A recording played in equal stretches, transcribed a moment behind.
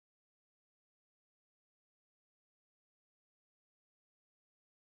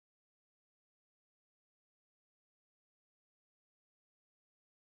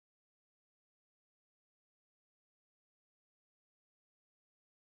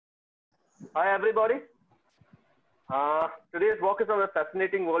Hi everybody. Today's walk is on the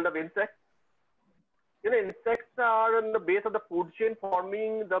fascinating world of insects. Insects are in the base of the food chain,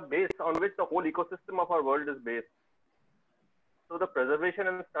 forming the base on which the whole ecosystem of our world is based. So the preservation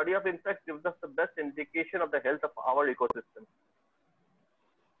and study of insects gives us the best indication of the health of our ecosystem.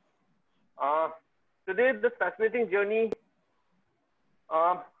 Today, this fascinating journey,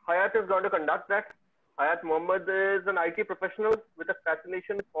 Hayath is going to conduct that. Hayath Mohammed is an IT professional with a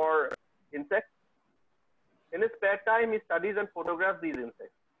fascination for insects. In his spare time, he studies and photographs these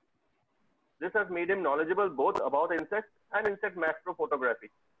insects. This has made him knowledgeable both about insects and insect macro photography.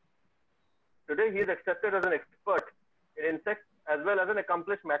 Today, he is accepted as an expert in insects as well as an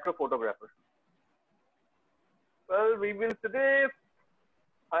accomplished macro photographer. Well, today,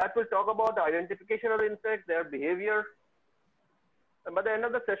 Hayath will talk about the identification of insects, their behavior. And by the end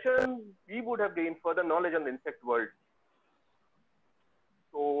of the session, we would have gained further knowledge on the insect world.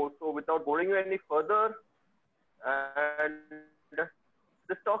 So without boring you any further, and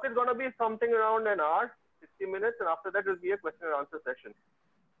this talk is going to be something around an hour, 60 minutes, and after that will be a question and answer session.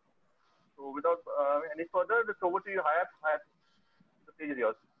 So without any further, it's over to you, Hayath. Hayath, the stage is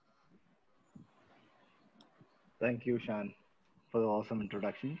yours. Thank you, Shan, for the awesome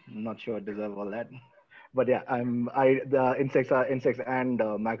introduction. I'm not sure I deserve all that, but yeah, the insects and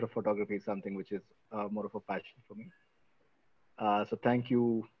macro photography is something which is more of a passion for me. So thank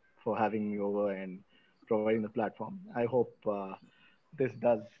you for having me over and providing the platform. I hope this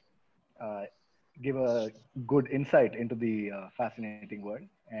does give a good insight into the fascinating world,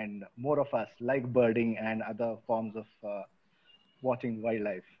 and more of us, like birding and other forms of watching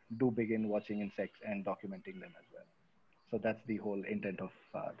wildlife, do begin watching insects and documenting them as well. So that's the whole intent of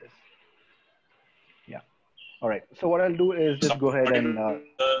this. Yeah. All right. So what I'll do is just go ahead and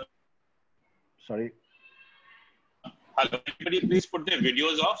sorry. Hello. Everybody, please put their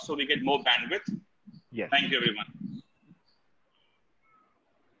videos off so we get more bandwidth. Yes. Thank you, everyone.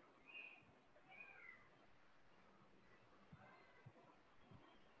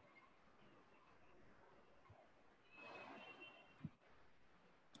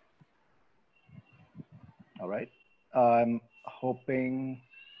 All right. I'm hoping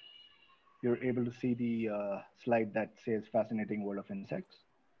you're able to see the slide that says fascinating world of insects.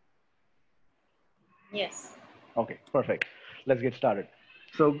 Yes. Okay, perfect. Let's get started.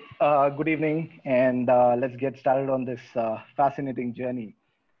 So good evening, and let's get started on this fascinating journey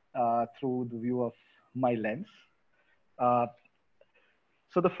through the view of my lens.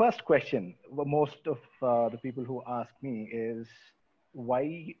 So the first question, most of the people who ask me is,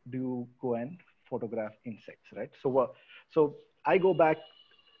 why do you go and photograph insects, right? So I go back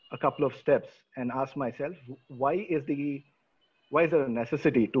a couple of steps and ask myself, why is there a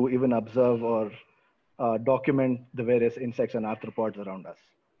necessity to even observe or document the various insects and arthropods around us,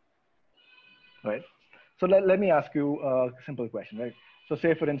 right? So let me ask you a simple question, right? So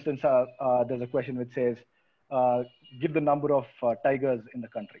say, for instance, there's a question which says, give the number of tigers in the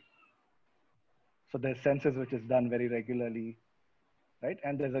country. So there's census which is done very regularly, right?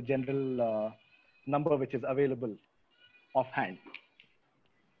 And there's a general number which is available offhand,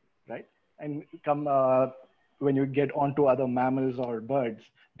 right? And when you get onto other mammals or birds,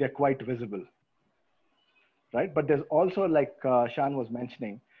 they're quite visible, right? But there's also, like Shan was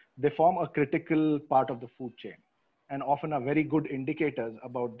mentioning, they form a critical part of the food chain and often are very good indicators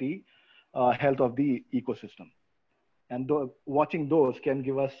about the health of the ecosystem. And watching those can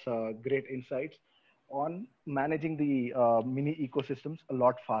give us great insights on managing the mini ecosystems a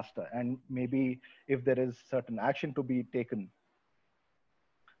lot faster. And maybe if there is certain action to be taken,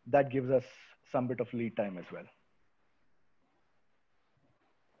 that gives us some bit of lead time as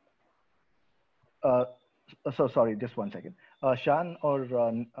well. So sorry, just one second. Shan or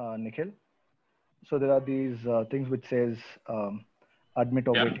Nikhil? So there are these things which says admit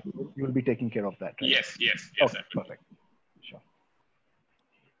or wait. You will be taking care of that, right? Yes. Okay, perfect. Sure.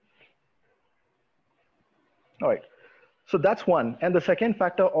 All right. So that's one. And the second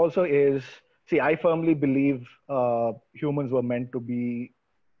factor also is, see, I firmly believe humans were meant to be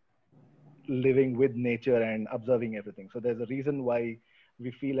living with nature and observing everything. So there's a reason why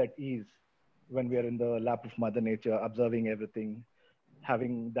we feel at ease when we are in the lap of Mother Nature, observing everything,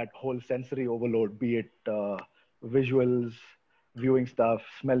 having that whole sensory overload, be it visuals, viewing stuff,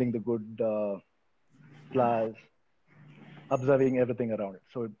 smelling the good flowers, observing everything around it.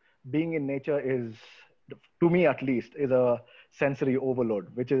 So being in nature is, to me at least, is a sensory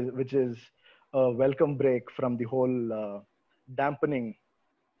overload, which is a welcome break from the whole dampening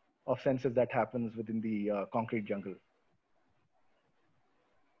of senses that happens within the concrete jungle.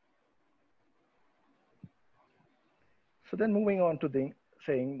 So then moving on to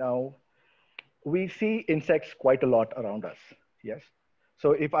saying now, we see insects quite a lot around us. Yes.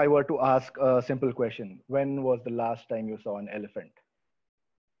 So if I were to ask a simple question, when was the last time you saw an elephant?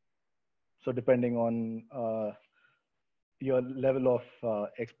 So depending on your level of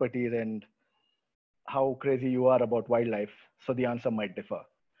expertise and how crazy you are about wildlife, so the answer might differ.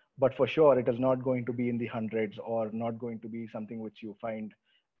 But for sure, it is not going to be in the hundreds or not going to be something which you find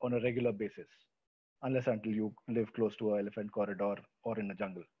on a regular basis, unless until you live close to an elephant corridor or in a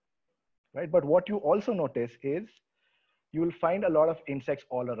jungle, right? But what you also notice is you will find a lot of insects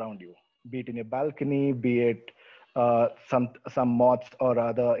all around you, be it in your balcony, be it some moths or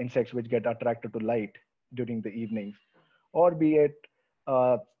other insects which get attracted to light during the evenings, or be it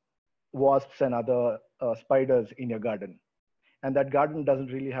uh, wasps and other spiders in your garden. And that garden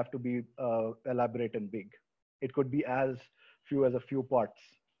doesn't really have to be elaborate and big. It could be as few as a few pots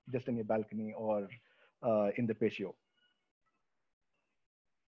just in your balcony or in the patio.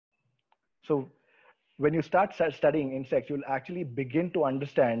 So when you start studying insects, you'll actually begin to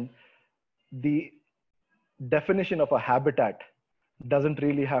understand the definition of a habitat doesn't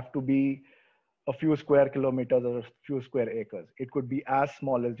really have to be a few square kilometers or a few square acres. It could be as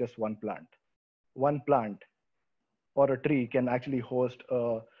small as just one plant. One plant or a tree can actually host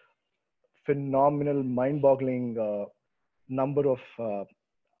a phenomenal, mind-boggling number of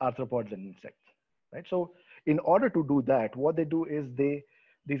arthropods and insects, right? So in order to do that, what they do is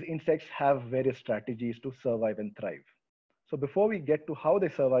these insects have various strategies to survive and thrive. So before we get to how they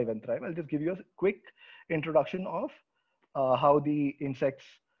survive and thrive, I'll just give you a quick introduction of how the insect's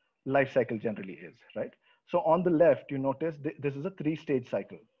life cycle generally is, right? So on the left, you notice this is a three-stage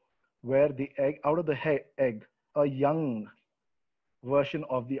cycle where the egg, out of the egg, a young version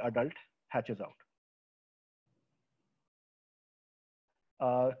of the adult hatches out.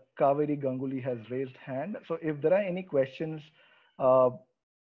 Kaveri Ganguly has raised hand. So if there are any questions,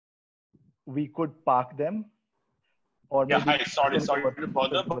 we could park them, or Yeah, maybe hi. Sorry to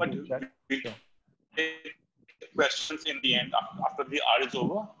bother, but we'll sure. take questions in the end. After the hour is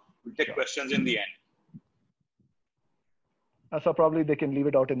over, we'll take questions in the end. So probably they can leave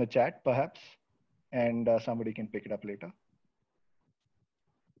it out in the chat, perhaps, and somebody can pick it up later.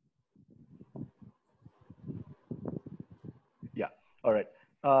 Yeah. All right.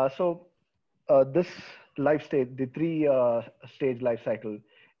 So this life stage, the three-stage life cycle,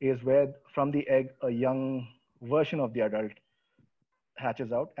 is where from the egg a young version of the adult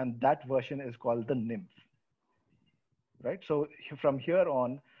hatches out, and that version is called the nymph. Right. So from here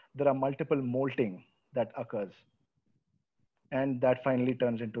on, there are multiple molting that occurs, and that finally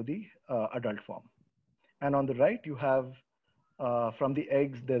turns into the adult form. And on the right, you have from the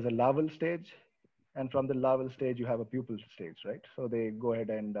eggs, there's a larval stage. And from the larval stage, you have a pupal stage, right? So they go ahead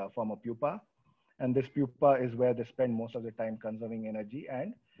and form a pupa. And this pupa is where they spend most of the time conserving energy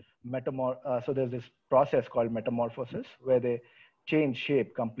and so there's this process called metamorphosis where they change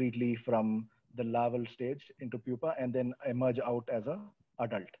shape completely from the larval stage into pupa and then emerge out as an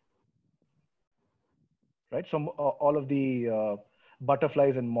adult, right? So all of the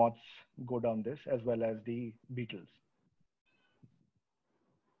butterflies and moths go down this, as well as the beetles.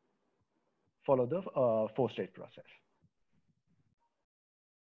 Follow the four-stage process.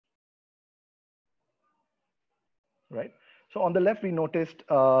 Right. So on the left, we noticed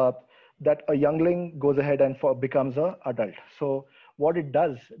that a youngling goes ahead and becomes an adult. So what it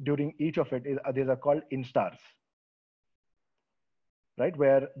does during each of it is these are called instars, right?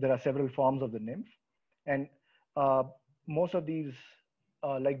 Where there are several forms of the nymph, and most of these,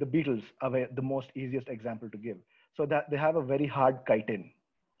 like the beetles, are the most easiest example to give. So that they have a very hard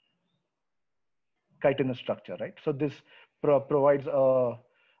chitinous structure, right? So this provides a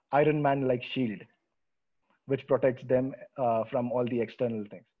Iron Man-like shield, which protects them from all the external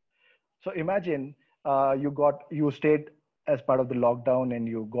things. So imagine you stayed as part of the lockdown and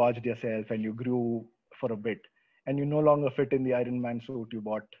you gorged yourself and you grew for a bit and you no longer fit in the Iron Man suit you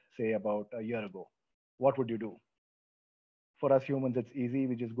bought, say, about a year ago. What would you do? For us humans, it's easy.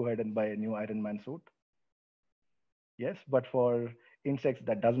 We just go ahead and buy a new Iron Man suit. Yes, but for insects,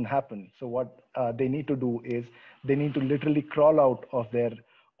 that doesn't happen. So what they need to do is they need to literally crawl out of their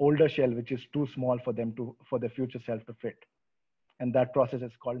older shell, which is too small for them for their future self to fit. And that process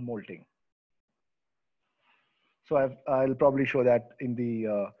is called molting. So I'll probably show that in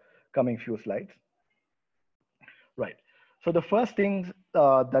the coming few slides. Right. So the first things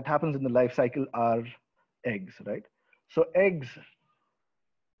that happens in the life cycle are eggs, right? So eggs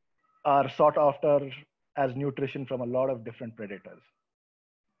are sought after as nutrition from a lot of different predators,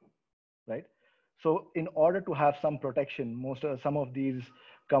 right? So in order to have some protection, some of these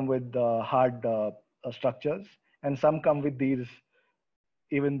come with hard structures, and some come with these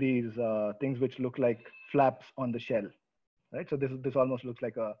even these things which look like flaps on the shell, right? So this almost looks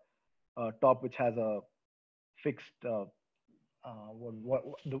like a top which has a fixed,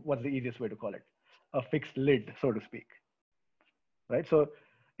 what's the easiest way to call it? A fixed lid, so to speak, right? So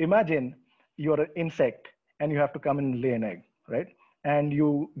imagine you're an insect and you have to come and lay an egg, right? And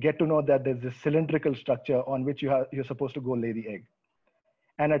you get to know that there's this cylindrical structure on which you're supposed to go lay the egg.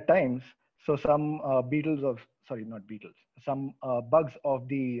 And at times, so some not beetles, some bugs of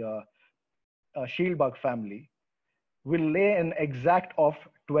the shield bug family will lay an exact of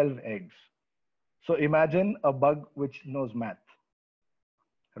 12 eggs. So imagine a bug which knows math,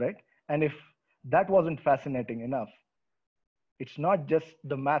 right? And if that wasn't fascinating enough, it's not just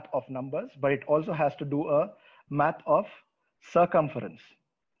the math of numbers, but it also has to do a math of circumference.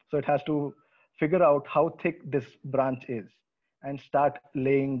 So it has to figure out how thick this branch is and start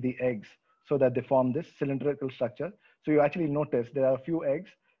laying the eggs so that they form this cylindrical structure. So you actually notice there are a few eggs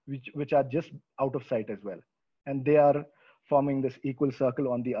which are just out of sight as well. And they are forming this equal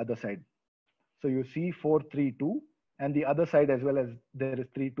circle on the other side. So you see 4, 3, 2, and the other side as well as there is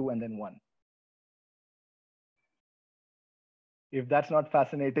 3, 2, and then 1. If that's not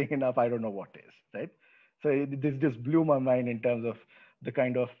fascinating enough, I don't know what is, right? So this just blew my mind in terms of the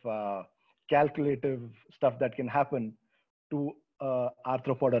kind of calculative stuff that can happen to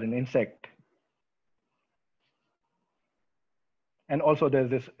arthropod or an insect. And also there's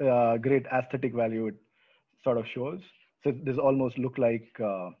this great aesthetic value it sort of shows. So this almost look like,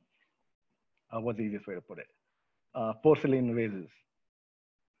 what's the easiest way to put it? Porcelain vases,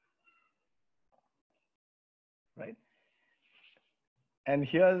 right? And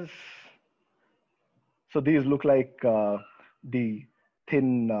so these look like the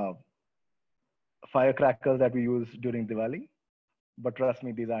thin firecrackers that we use during Diwali, but trust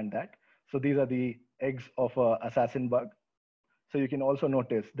me, these aren't that. So these are the eggs of an assassin bug. So you can also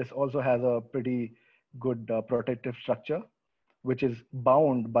notice this also has a pretty good protective structure, which is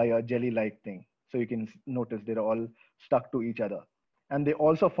bound by a jelly-like thing. So you can notice they're all stuck to each other. And they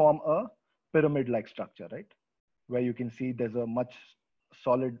also form a pyramid-like structure, right? Where you can see there's a much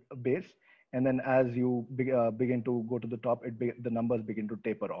solid base. And then as you begin to go to the top, the numbers begin to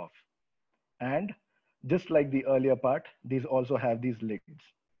taper off. And just like the earlier part, these also have these lids.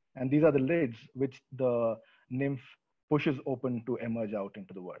 And these are the lids which the nymph pushes open to emerge out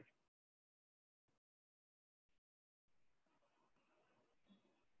into the world.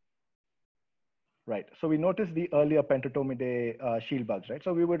 Right. So we noticed the earlier Pentatomidae shield bugs, right?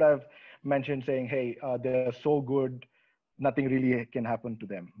 So we would have mentioned saying, hey, they're so good, nothing really can happen to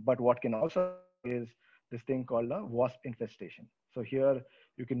them. But what can also is this thing called a wasp infestation. So here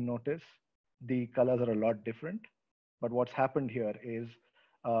you can notice the colors are a lot different. But what's happened here is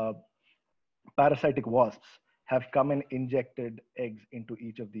parasitic wasps have come and injected eggs into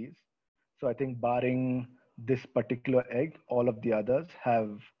each of these. So I think barring this particular egg, all of the others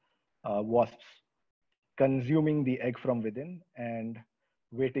have wasps consuming the egg from within and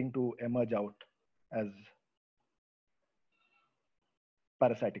waiting to emerge out as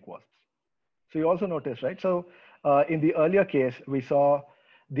parasitic wasps. So you also notice, right? So in the earlier case, we saw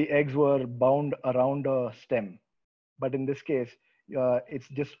the eggs were bound around a stem. But in this case, it's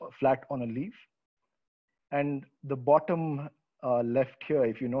just flat on a leaf. And the bottom left here,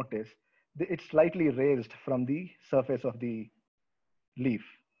 if you notice, it's slightly raised from the surface of the leaf,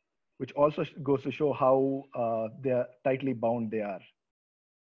 which also goes to show how they're tightly bound they are.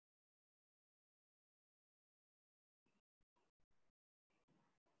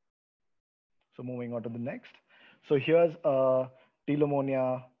 So moving on to the next. So here's a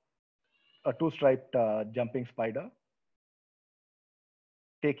Telomonia, a two-striped jumping spider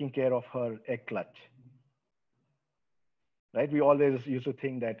taking care of her egg clutch. Right? We always used to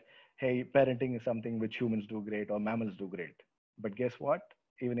think that, hey, parenting is something which humans do great or mammals do great. But guess what?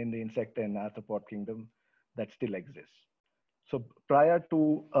 Even in the insect and arthropod kingdom, that still exists. So prior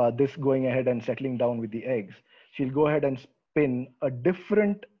to this going ahead and settling down with the eggs, she'll go ahead and spin a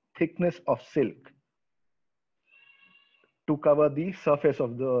different thickness of silk to cover the surface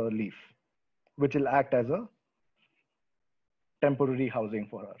of the leaf, which will act as a temporary housing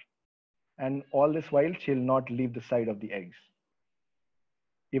for her. And all this while, she'll not leave the side of the eggs,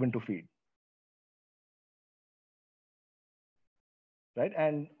 even to feed. Right?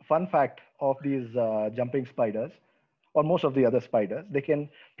 And fun fact of these jumping spiders, or most of the other spiders, they can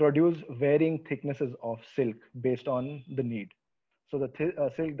produce varying thicknesses of silk based on the need. So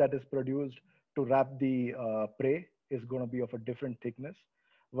the silk that is produced to wrap the prey is going to be of a different thickness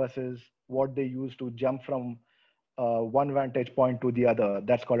versus what they use to jump from one vantage point to the other.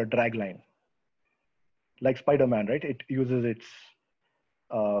 That's called a drag line. Like Spider-Man, right? It uses its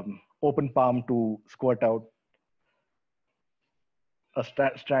open palm to squirt out a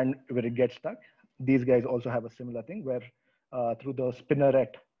strand where it gets stuck. These guys also have a similar thing where through the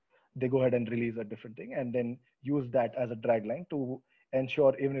spinneret, they go ahead and release a different thing and then use that as a drag line to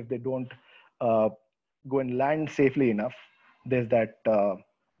ensure even if they don't go and land safely enough, there's that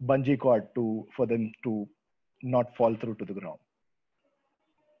bungee cord for them to not fall through to the ground.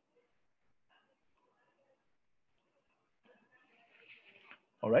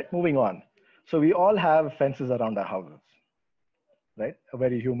 All right, moving on. So we all have fences around our houses, right? A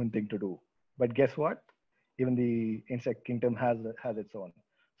very human thing to do. But guess what? Even the insect kingdom has its own.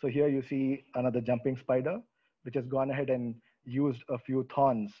 So here you see another jumping spider, which has gone ahead and used a few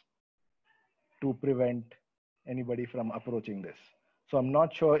thorns to prevent anybody from approaching this. So I'm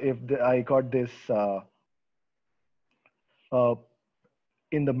not sure if I got this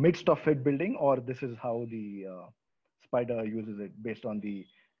in the midst of it building, or this is how the spider uses it based on the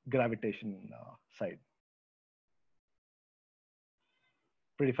gravitation side.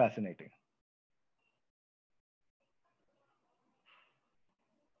 Pretty fascinating.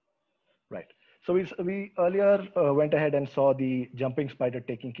 Right. So we earlier went ahead and saw the jumping spider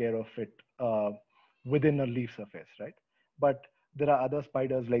taking care of it within a leaf surface, right? But there are other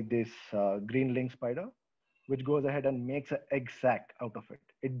spiders like this green link spider, which goes ahead and makes an egg sac out of it.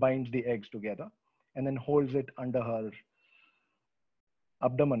 It binds the eggs together and then holds it under her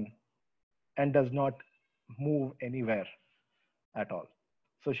abdomen and does not move anywhere at all.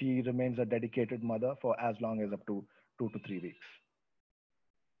 So she remains a dedicated mother for as long as up to 2 to 3 weeks.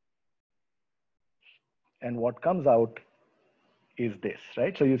 And what comes out is this,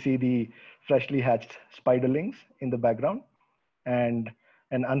 right? So you see the freshly hatched spiderlings in the background and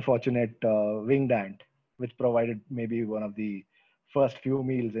an unfortunate winged ant, which provided maybe one of the first few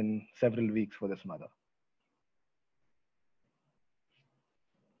meals in several weeks for this mother.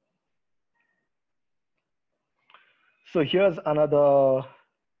 So here's another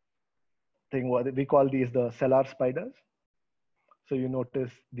thing, what we call these the cellar spiders. So you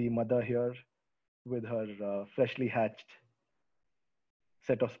notice the mother here with her freshly hatched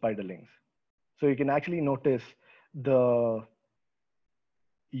set of spiderlings. So you can actually notice the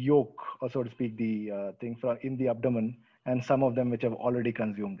yolk, or so to speak, the thing in the abdomen, and some of them which have already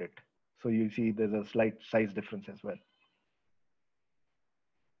consumed it. So you see there's a slight size difference as well.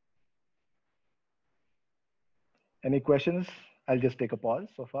 Any questions? I'll just take a pause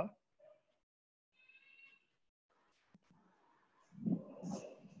so far.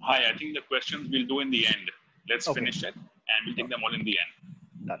 Hi, I think the questions we'll do in the end. Let's finish it and we'll take them all in the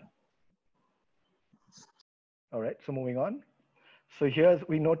end. Done. All right, so moving on. So here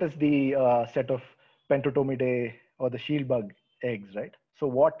we notice the set of Pentotomidae or the shield bug eggs, right? So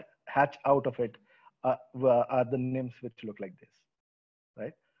what hatch out of it are the nymphs which look like this,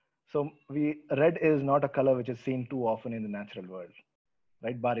 right? So red is not a color which is seen too often in the natural world,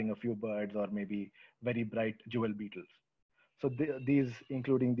 right? Barring a few birds or maybe very bright jewel beetles. So these,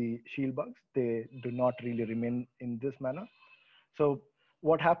 including the shield bugs, they do not really remain in this manner. So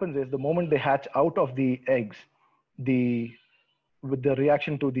what happens is the moment they hatch out of the eggs, with the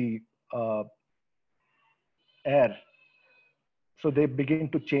reaction to the air, so they begin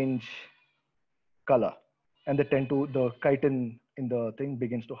to change color, and they tend to, the chitin in the thing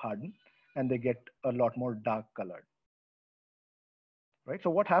begins to harden, and they get a lot more dark colored. Right. So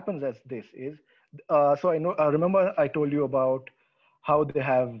what happens as this is, so I know, remember I told you about how they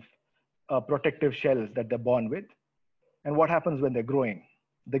have protective shells that they're born with, and what happens when they're growing?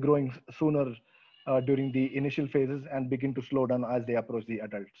 They're growing sooner during the initial phases and begin to slow down as they approach the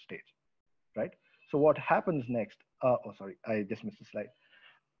adult stage, right? So what happens next? Oh, sorry, I just missed a slide.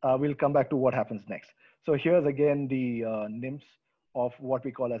 We'll come back to what happens next. So here's again the nymphs of what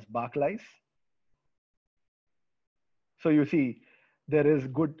we call as bark lice. So you see, there is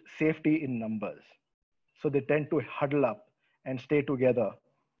good safety in numbers. So they tend to huddle up and stay together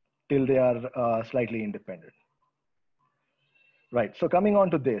till they are slightly independent. Right, so coming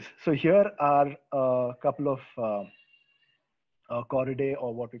on to this. So here are a couple of corridae,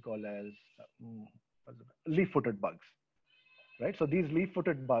 or what we call as leaf-footed bugs, right? So these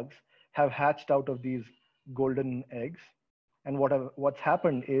leaf-footed bugs have hatched out of these golden eggs. And what's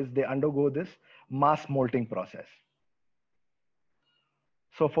happened is they undergo this mass molting process.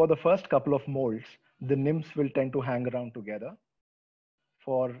 So for the first couple of molts, the nymphs will tend to hang around together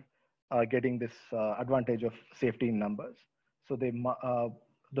for getting this advantage of safety in numbers. So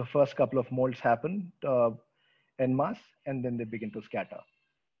the first couple of molts happen en masse, and then they begin to scatter.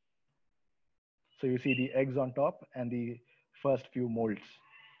 So you see the eggs on top and the first few molts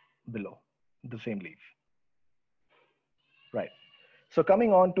below the same leaf. Right. So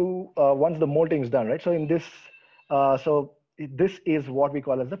coming on to once the molting is done, right? So in this, this is what we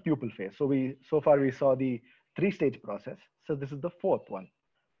call as the pupal phase. So far we saw the 3-stage process. So this is the 4th one,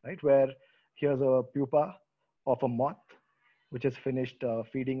 right? Where here's a pupa of a moth, which is finished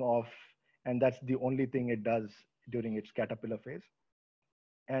feeding off, and that's the only thing it does during its caterpillar phase.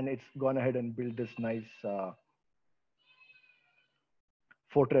 And it's gone ahead and built this nice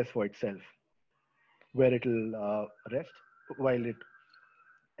fortress for itself, where it'll rest while it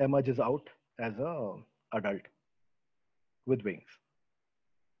emerges out as a adult with wings,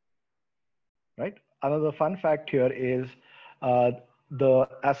 right? Another fun fact here is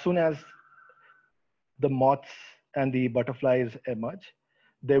as soon as the moths and the butterflies emerge,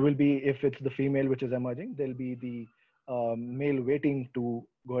 there will be, if it's the female which is emerging, there'll be the male waiting to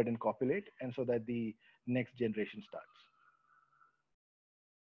go ahead and copulate, and so that the next generation starts.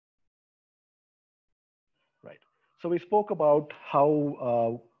 Right. So we spoke about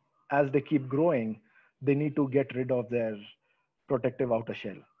how as they keep growing, they need to get rid of their protective outer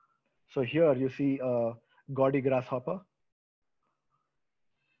shell. So here you see a gaudy grasshopper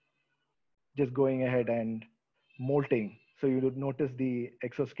just going ahead and molting. So you would notice the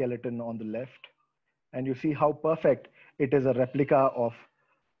exoskeleton on the left, and you see how perfect it is, a replica of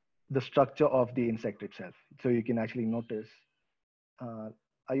the structure of the insect itself. So you can actually notice.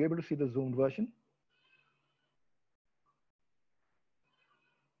 Are you able to see the zoomed version?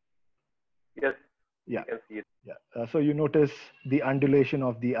 Yes. Yeah. You can see it. Yeah. So you notice the undulation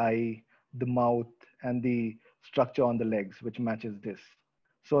of the eye, the mouth, and the structure on the legs, which matches this.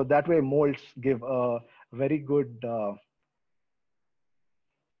 So that way molds give a very good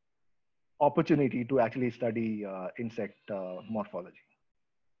opportunity to actually study insect morphology.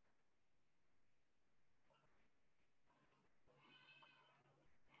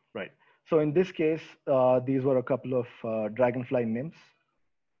 Right. So in this case, these were a couple of dragonfly nymphs.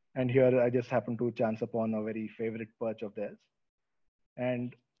 And here I just happened to chance upon a very favorite perch of theirs.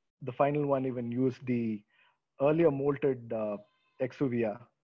 And the final one even used the earlier molted exuvia,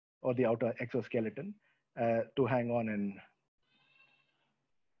 or the outer exoskeleton, to hang on and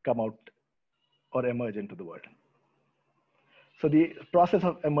come out or emerge into the world. So the process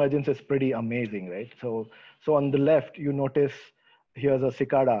of emergence is pretty amazing, right? So on the left, you notice here's a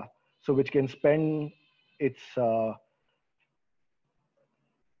cicada, so which can spend its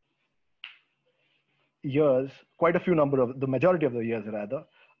years, quite a few number of, the majority of the years rather,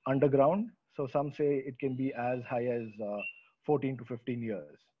 underground. So some say it can be as high as 14 to 15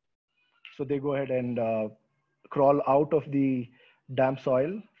 years. So they go ahead and crawl out of the damp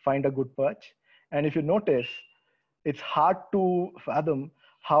soil, find a good perch. And if you notice, it's hard to fathom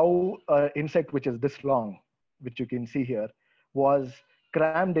how an insect which is this long, which you can see here, was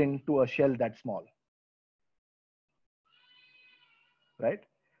crammed into a shell that small, right?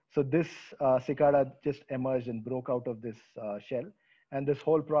 So this cicada just emerged and broke out of this shell. And this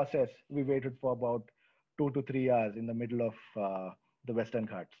whole process, we waited for about 2 to 3 hours in the middle of the Western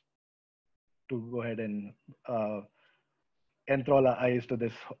Ghats to go ahead and enthrall our eyes to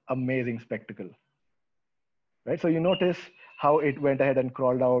this amazing spectacle, right? So you notice how it went ahead and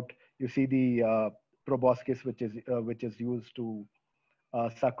crawled out. You see the proboscis, which is used to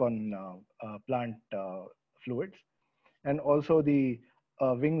suck on plant fluids, and also the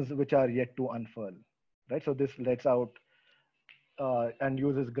wings which are yet to unfurl, right? So this lets out and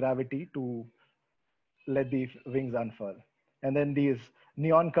uses gravity to let the wings unfurl. And then these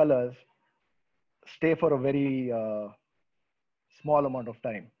neon colors stay for a very small amount of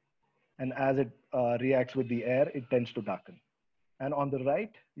time. And as it reacts with the air, it tends to darken. And on the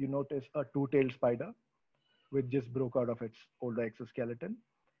right, you notice a two-tailed spider, which just broke out of its older exoskeleton.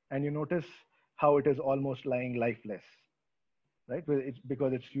 And you notice how it is almost lying lifeless, right? It's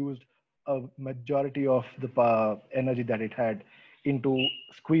because it's used a majority of the energy that it had into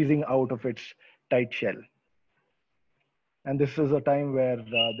squeezing out of its tight shell. And this is a time where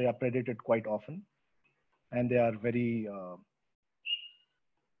they are predated quite often, and they are very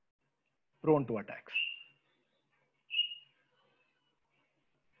prone to attacks.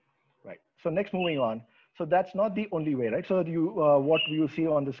 Right. So next, moving on. So that's not the only way, right? So what you see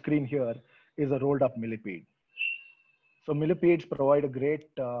on the screen here is a rolled up millipede. So millipedes provide a great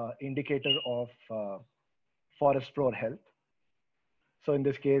indicator of forest floor health. So in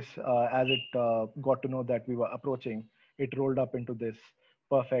this case, as it got to know that we were approaching, it rolled up into this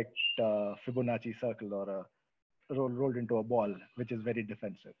perfect Fibonacci circle, or rolled into a ball, which is very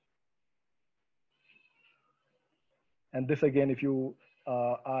defensive. And this again, if you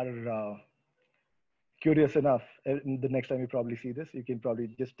are curious enough, the next time you probably see this, you can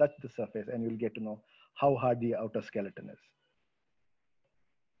probably just touch the surface and you'll get to know how hard the outer skeleton is.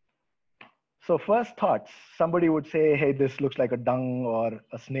 So first thoughts, somebody would say, hey, this looks like a dung or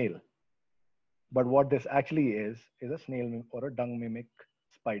a snail. But what this actually is a snail or a dung mimic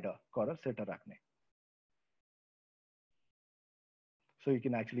spider called a sitarachne. So you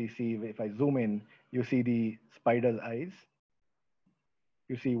can actually see, if I zoom in, you see the spider's eyes.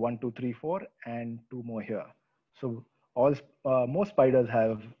 You see 1, 2, 3, 4, and 2 more here. So most spiders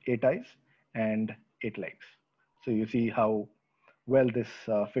have 8 eyes and 8 legs. So you see how well this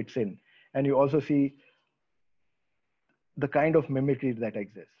fits in. And you also see the kind of mimicry that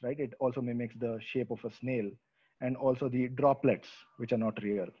exists, right? It also mimics the shape of a snail and also the droplets, which are not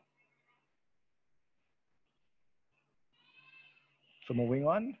real. So moving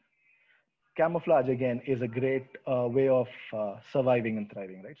on, camouflage again is a great way of surviving and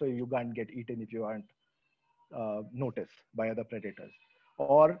thriving, right? So you can't get eaten if you aren't noticed by other predators.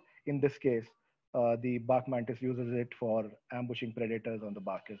 Or in this case, the bark mantis uses it for ambushing predators on the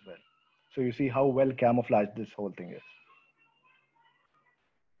bark as well. So you see how well camouflaged this whole thing is.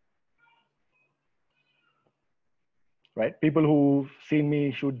 Right? People who've seen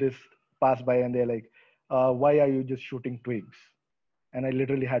me shoot this pass by and they're like, why are you just shooting twigs? And I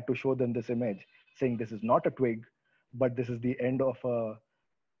literally had to show them this image saying this is not a twig, but this is the end of a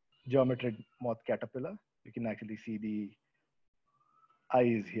geometric moth caterpillar. You can actually see the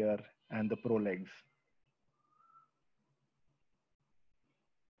eyes here and the prolegs.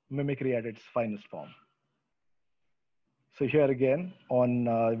 Mimicry at its finest form. So here again,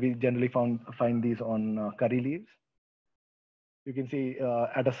 we generally find these on curry leaves. You can see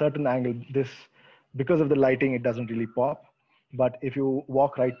at a certain angle, because of the lighting, it doesn't really pop. But if you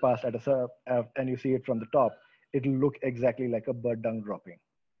walk right past and you see it from the top, it'll look exactly like a bird dung dropping.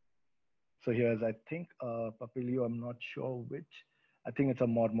 So here's, I think, Papilio, I'm not sure which. I think it's a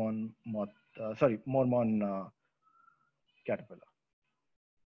Mormon caterpillar.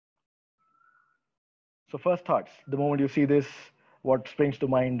 So first thoughts, the moment you see this, what springs to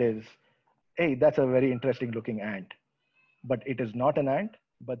mind is, hey, that's a very interesting looking ant. But it is not an ant,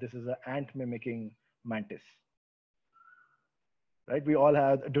 but this is an ant mimicking mantis. Right? We all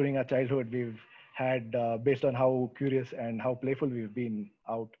have, during our childhood, we've had, based on how curious and how playful we've been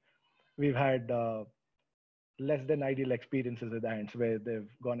out, we've had less than ideal experiences with ants where they've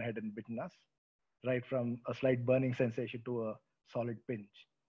gone ahead and bitten us, right from a slight burning sensation to a solid pinch.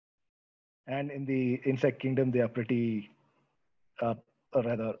 And in the insect kingdom, they are pretty,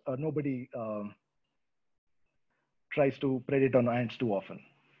 nobody tries to predate on ants too often.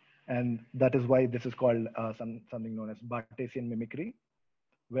 And that is why this is called something known as Bartesian mimicry,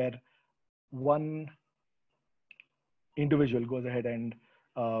 where one individual goes ahead and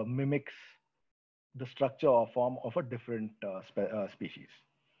mimics the structure or form of a different species.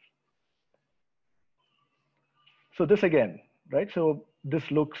 So this again, right? So this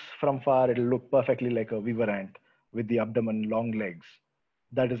looks from far, it'll look perfectly like a weaver ant with the abdomen, long legs.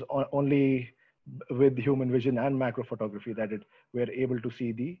 That is only with human vision and macro photography that we're able to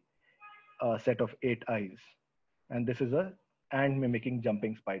see the set of 8 eyes. And this is a ant mimicking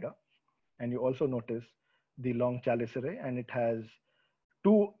jumping spider. And you also notice the long chelicerae, and it has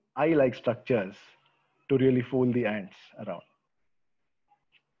 2 eye-like structures to really fool the ants around.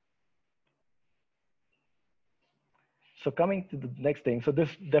 So coming to the next thing, so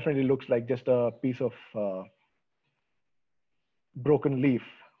this definitely looks like just a piece of broken leaf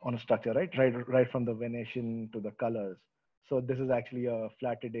on a structure, right? Right from the venation to the colors. So this is actually a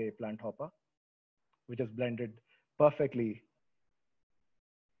Flattidae plant hopper, which is blended perfectly.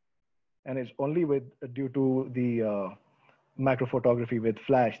 And it's only due to the macro photography with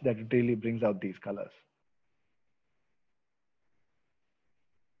flash that it really brings out these colors.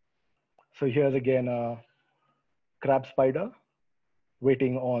 So here's again a crab spider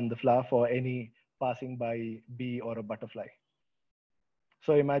waiting on the flower for any passing by bee or a butterfly.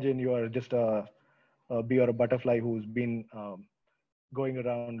 So imagine you are just a bee or a butterfly who's been going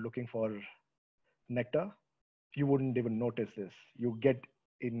around looking for nectar. You wouldn't even notice this. You get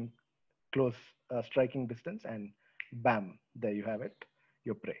in close striking distance and bam, there you have it,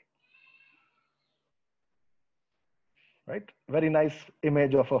 your prey. Right? Very nice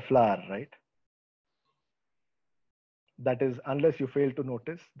image of a flower, right? That is, unless you fail to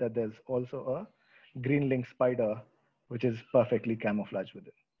notice that there's also a green link spider, which is perfectly camouflaged with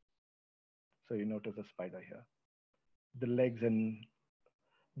it. So you notice a spider here. The legs and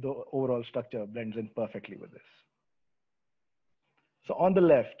the overall structure blends in perfectly with this. So on the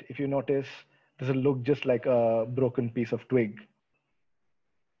left, if you notice, this will look just like a broken piece of twig.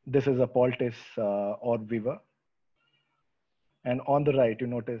 This is a Poultice orb weaver. And on the right, you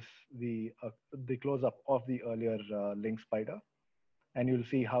notice the close-up of the earlier link spider. And you'll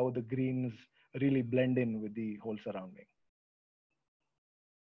see how the greens really blend in with the whole surrounding.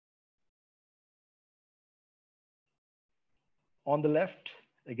 On the left,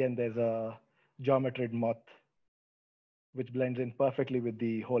 again, there's a geometrid moth, which blends in perfectly with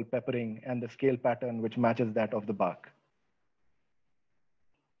the whole peppering and the scale pattern, which matches that of the bark.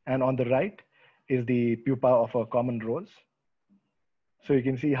 And on the right is the pupa of a common rose. So you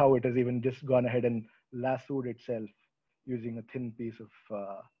can see how it has even just gone ahead and lassoed itself using a thin piece of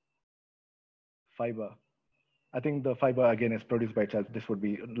fiber. I think the fiber again is produced by itself. This would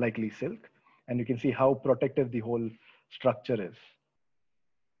be likely silk. And you can see how protective the whole structure is.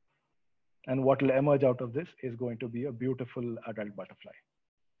 And what will emerge out of this is going to be a beautiful adult butterfly.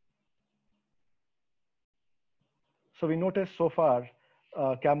 So we noticed so far,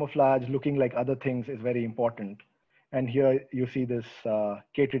 camouflage looking like other things is very important. And here you see this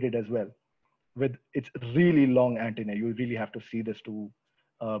katydid as well, with its really long antennae. You really have to see this to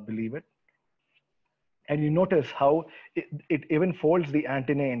believe it. And you notice how it even folds the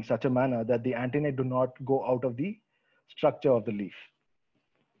antennae in such a manner that the antennae do not go out of the structure of the leaf.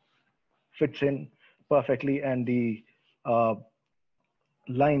 Fits in perfectly, and the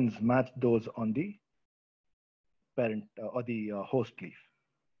lines match those on the parent or the host leaf.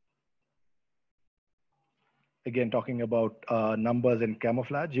 Again, talking about numbers and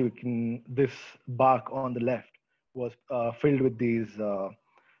camouflage, this bark on the left was filled with these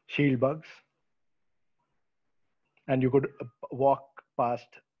shield bugs. And you could walk past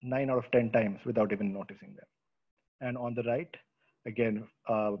 9 out of 10 times without even noticing them. And on the right, again,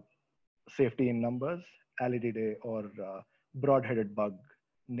 safety in numbers, Alididae or broad-headed bug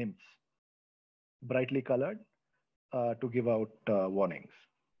nymphs, brightly colored to give out warnings.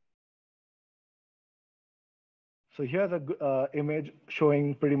 So here's a image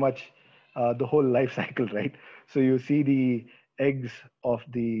showing pretty much the whole life cycle, right? So you see the eggs of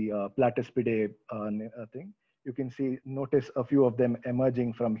the Platispidae thing. You can notice a few of them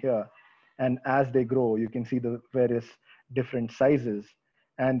emerging from here. And as they grow, you can see the various different sizes,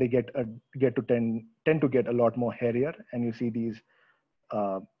 and they tend to get a lot more hairier. And you see these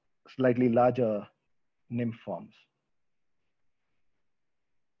slightly larger nymph forms.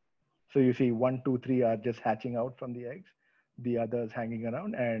 So you see 1, 2, 3 are just hatching out from the eggs, the others hanging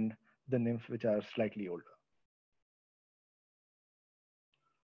around, and the nymphs which are slightly older.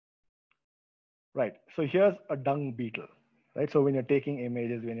 Right, so here's a dung beetle, right? So when you're taking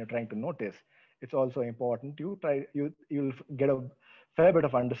images, when you're trying to notice, it's also important you'll get a fair bit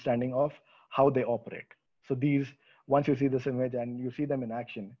of understanding of how they operate. So once you see this image and you see them in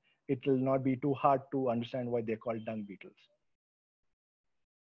action, it will not be too hard to understand why they're called dung beetles.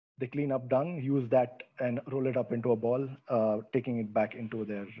 They clean up dung, use that and roll it up into a ball, taking it back into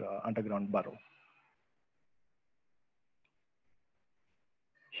their underground burrow.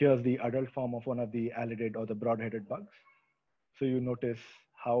 Here's the adult form of one of the alidid or the broad-headed bugs. So you notice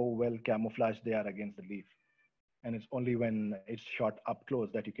how well camouflaged they are against the leaf. And it's only when it's shot up close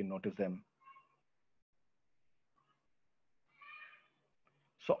that you can notice them.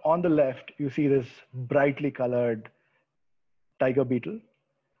 So on the left, you see this brightly colored tiger beetle.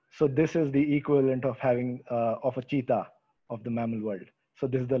 So this is the equivalent of having of a cheetah of the mammal world. So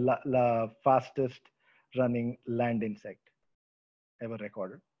this is the fastest running land insect ever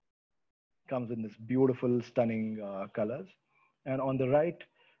recorded. Comes in this beautiful, stunning colors. And on the right,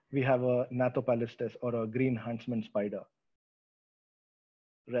 we have a Nathopalistes or a green huntsman spider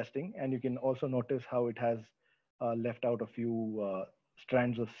resting. And you can also notice how it has left out a few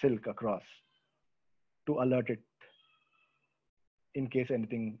strands of silk across to alert it in case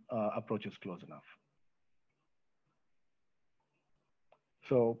anything approaches close enough.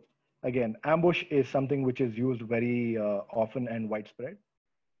 So again, ambush is something which is used very often and widespread.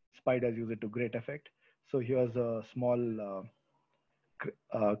 Spiders use it to great effect. So here's a small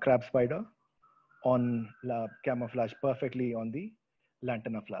crab spider camouflage perfectly on the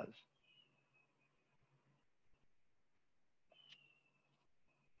lantana flowers.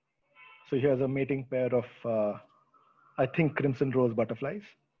 So here's a mating pair of, I think, crimson rose butterflies.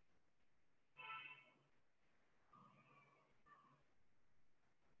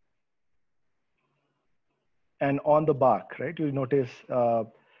 And on the bark, right, you'll notice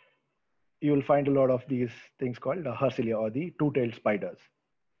you'll find a lot of these things called Hersilia or the two-tailed spiders.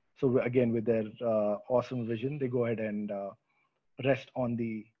 So again, with their awesome vision, they go ahead and rest on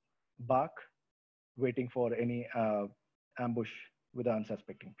the bark, waiting for any ambush with the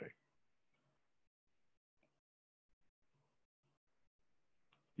unsuspecting prey.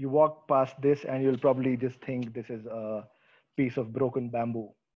 You walk past this and you'll probably just think this is a piece of broken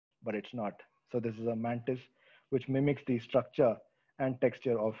bamboo, but it's not. So this is a mantis which mimics the structure and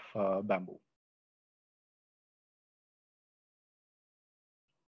texture of bamboo.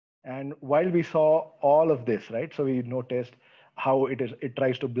 And while we saw all of this, right, so we noticed how it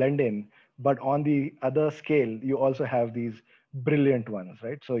tries to blend in, but on the other scale, you also have these brilliant ones,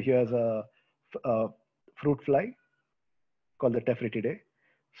 right? So here's a fruit fly called the Tephrididae.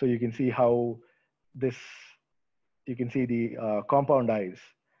 So you can see how this, you can see the compound eyes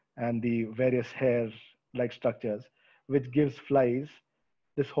and the various hair-like structures, which gives flies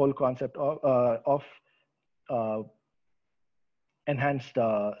this whole concept of uh, enhanced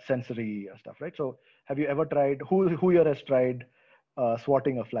sensory stuff, right? So have you ever tried, who here has tried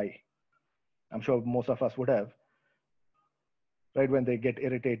swatting a fly? I'm sure most of us would have, right? When they get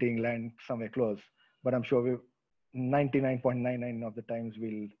irritating, land somewhere close. But I'm sure 99.99 of the times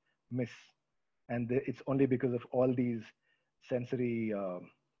we'll miss. And it's only because of all these sensory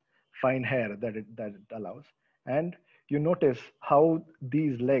fine hair that it allows. And you notice how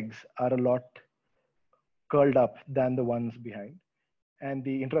these legs are a lot curled up than the ones behind. And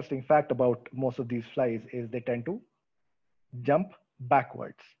the interesting fact about most of these flies is they tend to jump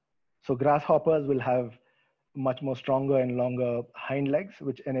backwards. So grasshoppers will have much more stronger and longer hind legs,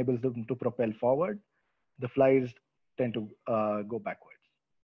 which enables them to propel forward. The flies tend to go backwards.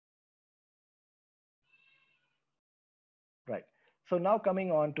 Right. So now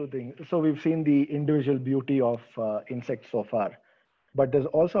coming on to so we've seen the individual beauty of insects so far, but there's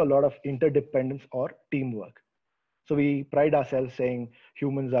also a lot of interdependence or teamwork. So we pride ourselves saying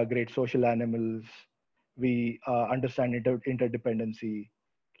humans are great social animals. We understand interdependency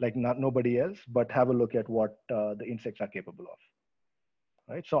like nobody else, but have a look at what the insects are capable of.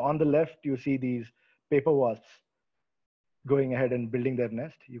 Right. So on the left, you see these paper wasps going ahead and building their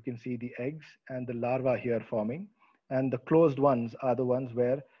nest. You can see the eggs and the larvae here forming. And the closed ones are the ones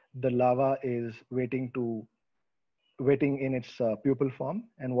where the larva is waiting in its pupal form,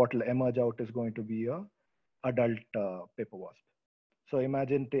 and what will emerge out is going to be a adult paper wasp. So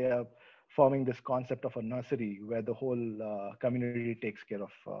imagine they are forming this concept of a nursery where the whole community takes care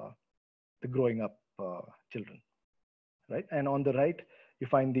of the growing up children, right? And on the right, you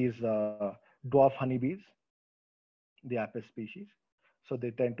find these dwarf honeybees, the Apis species. So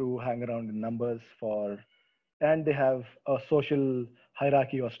they tend to hang around in numbers and they have a social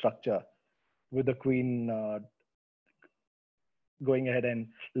hierarchy or structure with the queen going ahead and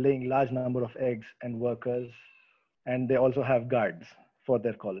laying large number of eggs and workers. And they also have guards for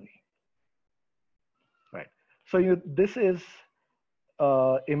their colony. Right. So this is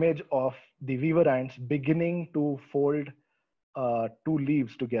image of the weaver ants beginning to fold two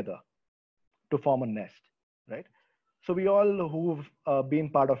leaves together to form a nest, right? So we all who've been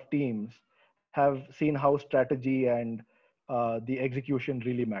part of teams have seen how strategy and the execution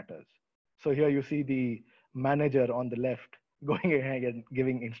really matters. So here you see the manager on the left going ahead and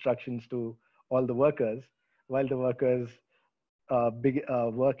giving instructions to all the workers while the workers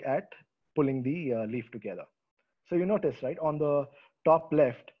work at pulling the leaf together. So you notice, right, on the top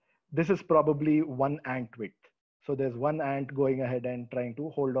left, this is probably one ant width. So there's one ant going ahead and trying to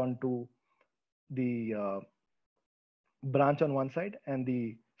hold on to the branch on one side and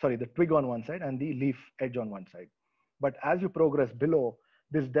the twig on one side and the leaf edge on one side. But as you progress below,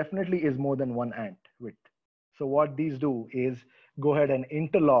 this definitely is more than one ant width. So what these do is go ahead and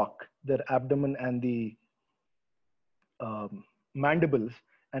interlock their abdomen and the mandibles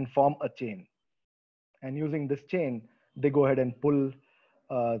and form a chain. And using this chain, they go ahead and pull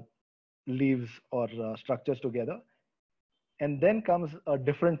leaves or structures together. And then comes a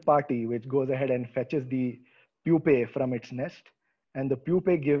different party, which goes ahead and fetches the pupae from its nest. And the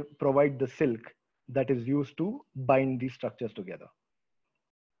pupae provide the silk that is used to bind these structures together.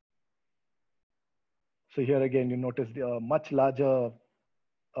 So here again, you notice the much larger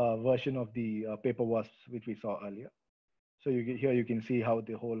version of the paper wasps, which we saw earlier. So here you can see how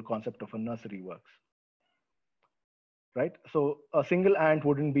the whole concept of a nursery works. Right? So a single ant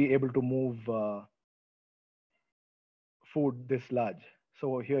wouldn't be able to move food this large.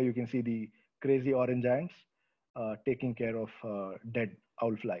 So here you can see the crazy orange ants taking care of dead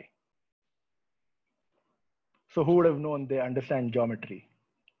owl fly. So who would have known they understand geometry,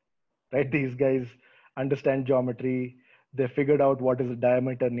 right? These guys understand geometry. They figured out what is the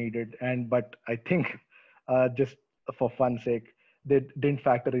diameter needed. But I think just for fun's sake, they didn't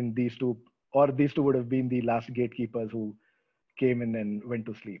factor in these two, or these two would have been the last gatekeepers who came in and went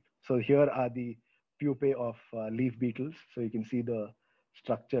to sleep. So here are the pupae of leaf beetles. So you can see the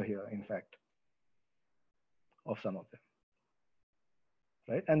structure here, in fact, of some of them.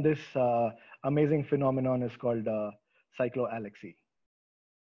 Right? And this amazing phenomenon is called cycloalexy.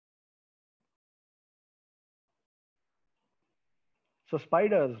 So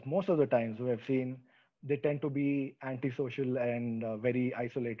spiders, most of the times we have seen, they tend to be antisocial and very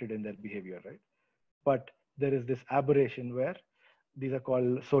isolated in their behavior, right? But there is this aberration where these are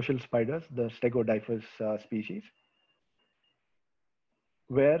called social spiders, the Stegodyphus species,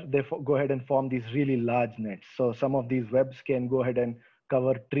 where they go ahead and form these really large nets. So some of these webs can go ahead and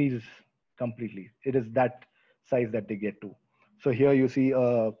cover trees completely. It is that size that they get to. So here you see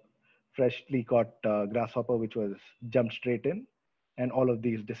a freshly caught grasshopper, which was jumped straight in, and all of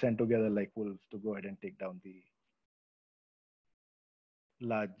these descend together like wolves to go ahead and take down the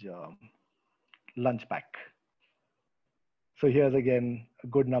large lunch pack. So here's again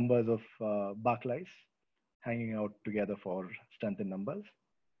good numbers of bark lice hanging out together for strength in numbers.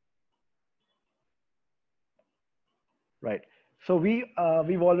 Right. So we've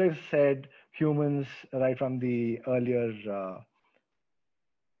always said humans, right from the earlier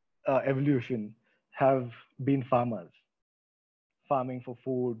evolution, have been farmers, farming for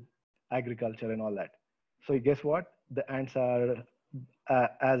food, agriculture, and all that. So guess what? The ants are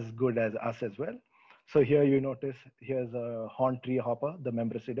as good as us as well. So here you notice here's a horned tree hopper, the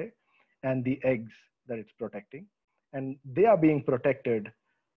Membricidae, and the eggs that it's protecting, and they are being protected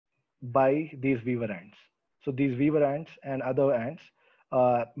by these weaver ants. So these weaver ants and other ants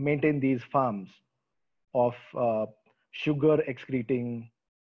maintain these farms of sugar excreting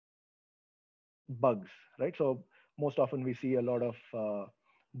bugs, right? So most often we see a lot of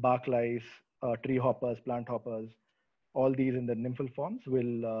bark lice, tree hoppers, plant hoppers, all these in the nymphal forms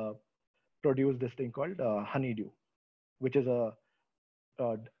will produce this thing called honeydew, which is a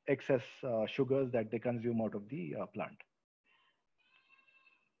excess sugars that they consume out of the plant.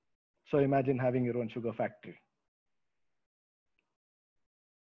 So imagine having your own sugar factory.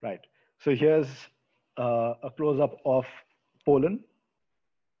 Right. So here's a close-up of pollen.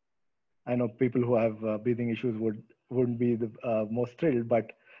 I know people who have breathing issues wouldn't be the most thrilled,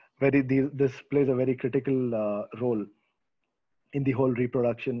 but this plays a very critical role in the whole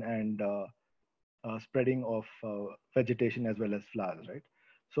reproduction and spreading of vegetation as well as flowers, right?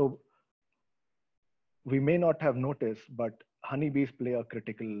 So we may not have noticed, but honeybees play a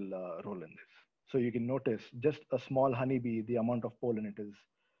critical role in this. So you can notice just a small honeybee, the amount of pollen it is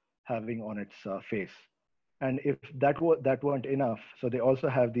having on its face. And if that weren't enough, so they also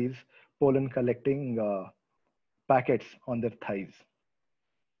have these pollen collecting packets on their thighs.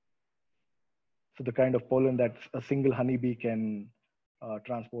 So the kind of pollen that a single honeybee can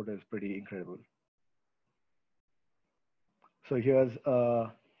transport is pretty incredible. So here's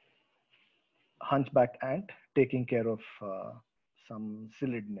a hunchback ant taking care of some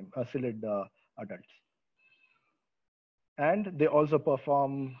psyllid adults. And they also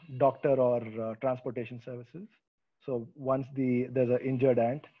perform doctor or transportation services. So once there's an injured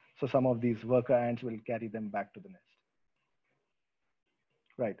ant, so some of these worker ants will carry them back to the nest.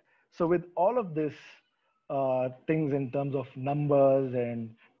 Right. So with all of this things in terms of numbers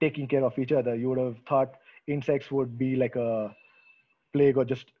and taking care of each other, you would have thought insects would be like a plague or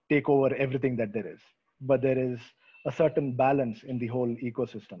just take over everything that there is. But there is a certain balance in the whole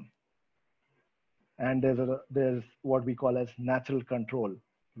ecosystem. And there's what we call as natural control,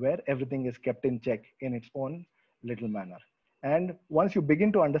 where everything is kept in check in its own little manner. And once you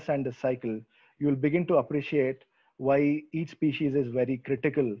begin to understand this cycle, you'll begin to appreciate why each species is very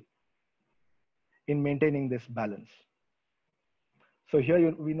critical in maintaining this balance. So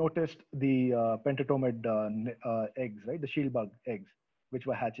here we noticed the pentatomid eggs, right? The shield bug eggs, which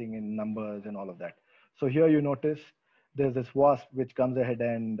were hatching in numbers and all of that. So here you notice there's this wasp which comes ahead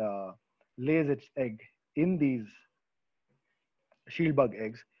and lays its egg in these shield bug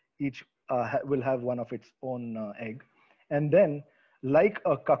eggs. Each will have one of its own egg. And then, like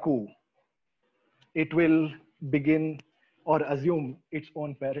a cuckoo, it will begin or assume its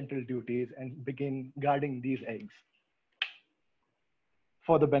own parental duties and begin guarding these eggs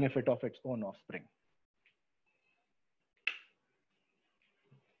for the benefit of its own offspring.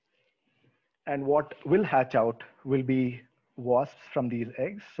 And what will hatch out will be wasps from these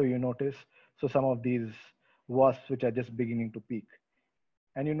eggs. So you notice, so some of these wasps which are just beginning to peak.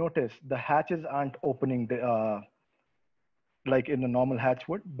 And you notice the hatches aren't opening like in a normal hatch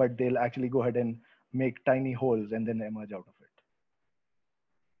would, but they'll actually go ahead and make tiny holes and then emerge out of it.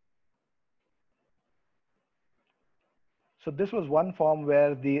 So this was one form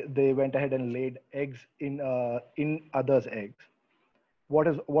where they went ahead and laid eggs in others' eggs.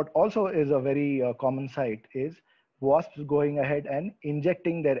 What also is a very common sight is wasps going ahead and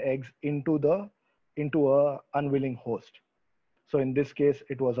injecting their eggs into a unwilling host. So in this case,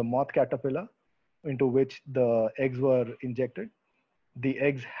 it was a moth caterpillar into which the eggs were injected. The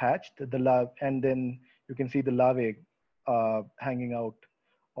eggs hatched, and then you can see the larvae hanging out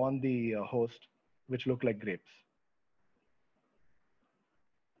on the host, which look like grapes.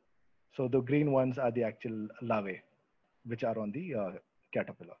 So the green ones are the actual larvae, which are on the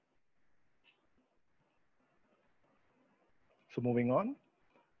caterpillar. So moving on.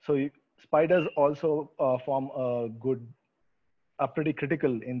 So spiders also form are pretty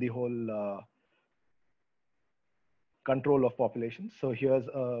critical in the whole control of populations. So here's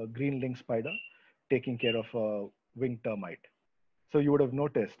a green link spider taking care of a winged termite. So you would have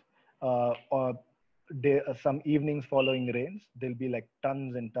noticed some evenings following rains, there'll be like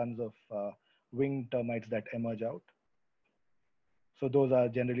tons and tons of winged termites that emerge out. So those are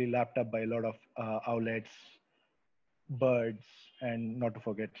generally lapped up by a lot of owlets, birds, and not to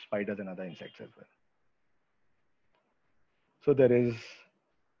forget spiders and other insects as well. So there is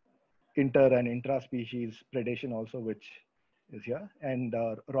inter and intra-species predation also, which is here. And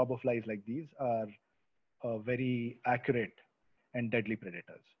roboflies like these are very accurate and deadly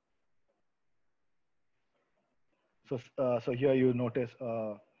predators. So here you notice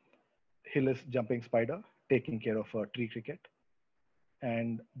a Hillis jumping spider taking care of a tree cricket.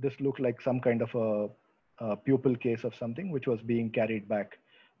 And this looked like some kind of a pupal case of something which was being carried back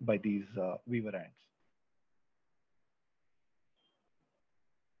by these weaver ants.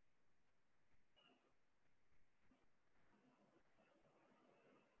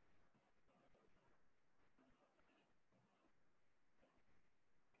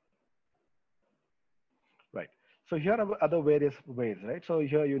 Right. So here are other various ways, right? So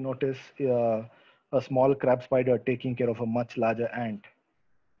here you notice a small crab spider taking care of a much larger ant.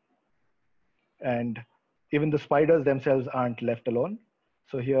 And even the spiders themselves aren't left alone.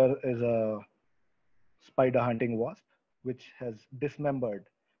 So here is a spider hunting wasp, which has dismembered.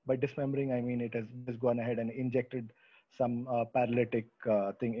 By dismembering, I mean it has just gone ahead and injected some paralytic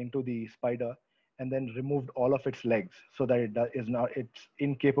thing into the spider and then removed all of its legs so that it's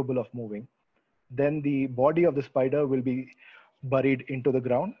incapable of moving. Then the body of the spider will be buried into the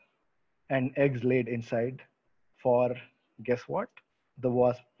ground and eggs laid inside for, guess what? The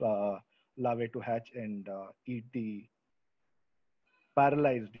wasp larvae to hatch and eat the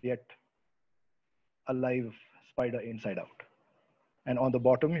paralyzed yet alive spider inside out. And on the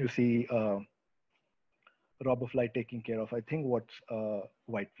bottom, you see robberfly taking care of, I think, what's a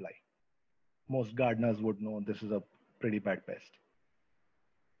whitefly. Most gardeners would know this is a pretty bad pest.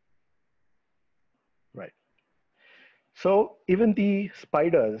 Right. So even the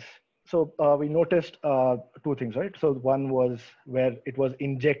spiders, so we noticed two things, right? So one was where it was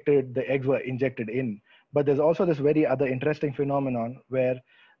injected, the eggs were injected in, but there's also this very other interesting phenomenon where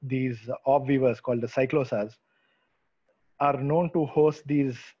these orb weavers called the cyclosas are known to host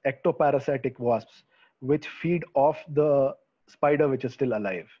these ectoparasitic wasps, which feed off the spider which is still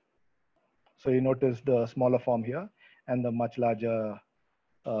alive. So you notice the smaller form here and the much larger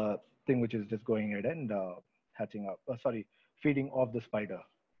thing which is just going ahead and hatching up, feeding off the spider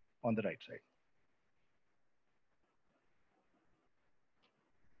on the right side.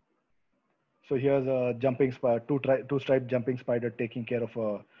 So here's a jumping spider, two-striped jumping spider taking care of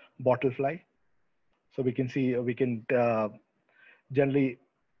a bottlefly. So we can see, generally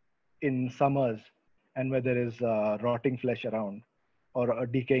in summers and where there is rotting flesh around or a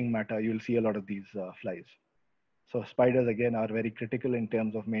decaying matter, you'll see a lot of these flies. So spiders, again, are very critical in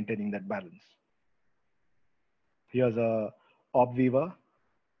terms of maintaining that balance. Here's a orb weaver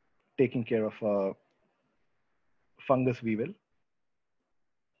taking care of a fungus weevil.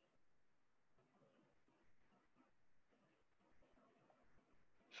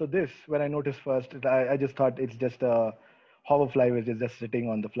 So this, when I noticed first, I just thought it's just a hoverfly which is just sitting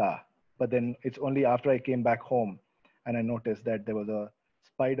on the flower. But then it's only after I came back home and I noticed that there was a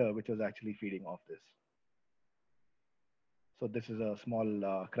spider which was actually feeding off this. So this is a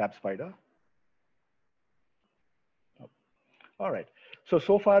small crab spider. All right.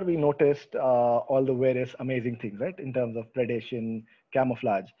 So far we noticed all the various amazing things, right? In terms of predation,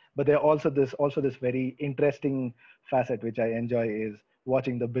 camouflage, but there are also this very interesting facet, which I enjoy, is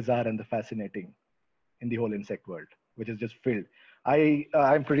watching the bizarre and the fascinating in the whole insect world, which is just filled.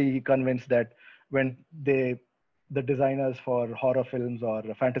 I'm pretty convinced that when the designers for horror films or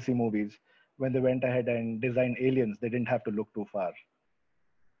fantasy movies, when they went ahead and designed aliens, they didn't have to look too far,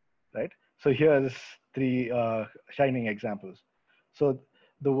 right? So here's three shining examples. So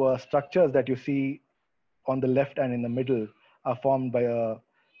the structures that you see on the left and in the middle are formed by a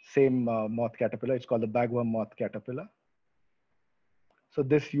same moth caterpillar. It's called the bagworm moth caterpillar. So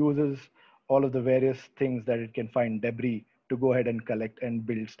this uses all of the various things that it can find, debris, to go ahead and collect and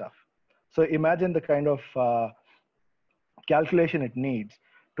build stuff. So imagine the kind of calculation it needs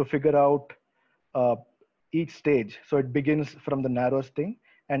to figure out each stage. So it begins from the narrowest thing,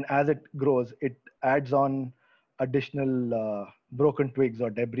 and as it grows, it adds on additional broken twigs or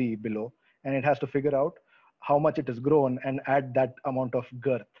debris below, and it has to figure out how much it has grown and add that amount of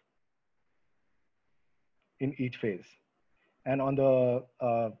girth in each phase. And on the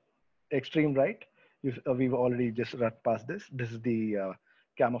extreme right, we've already just run past this. This is the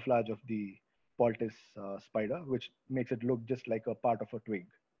camouflage of the Poultice spider, which makes it look just like a part of a twig.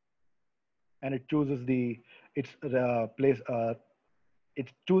 And it chooses its place.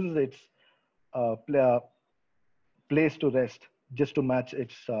 It chooses its place to rest just to match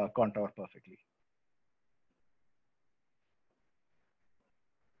its contour perfectly.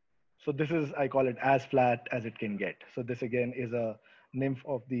 So this is, I call it as flat as it can get. So this again is a nymph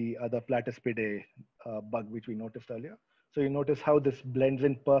of the other Platyspidae bug, which we noticed earlier. So you notice how this blends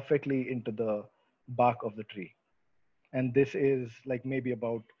in perfectly into the bark of the tree. And this is like maybe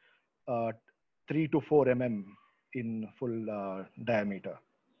about 3 to 4 mm in full diameter.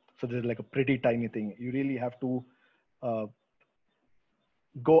 So this is like a pretty tiny thing. You really have to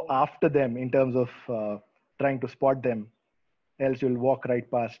go after them in terms of trying to spot them, else you'll walk right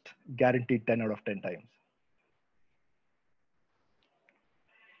past, guaranteed 10 out of 10 times.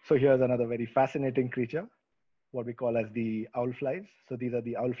 So here's another very fascinating creature, what we call as the owl flies. So these are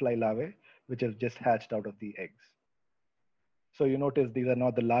the owl fly larvae, which have just hatched out of the eggs. So you notice these are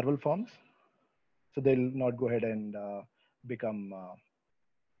not the larval forms. So they'll not go ahead and become.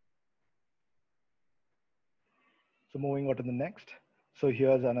 So moving on to the next. So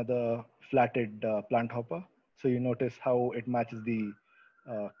here's another flatted plant hopper. So you notice how it matches the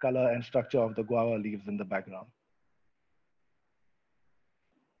color and structure of the guava leaves in the background.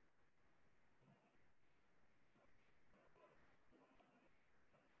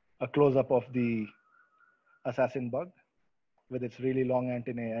 A close-up of the assassin bug with its really long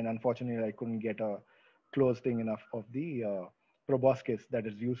antennae, and unfortunately I couldn't get a close thing enough of the proboscis that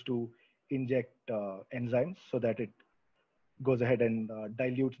is used to inject enzymes so that it goes ahead and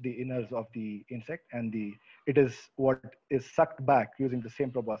dilutes the innards of the insect, and it is what is sucked back using the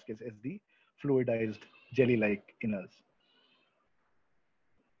same proboscis as the fluidized jelly-like innards.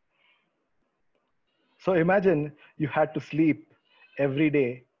 So imagine you had to sleep every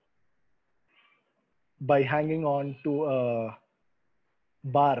day by hanging on to a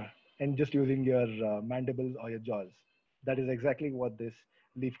bar and just using your mandibles or your jaws. That is exactly what this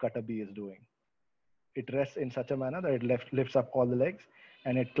leafcutter bee is doing. It rests in such a manner that it lifts up all the legs,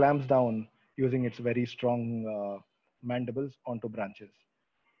 and it clamps down using its very strong mandibles onto branches.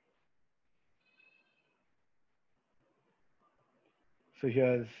 So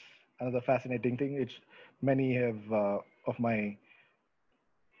here's another fascinating thing. Many of my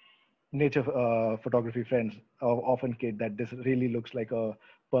nature photography friends often kid that this really looks like a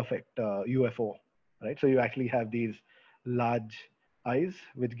perfect UFO, right? So you actually have these large eyes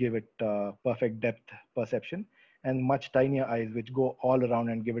which give it perfect depth perception, and much tinier eyes which go all around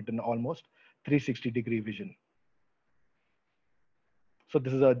and give it an almost 360-degree vision. So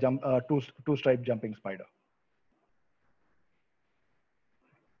this is a two-stripe jumping spider.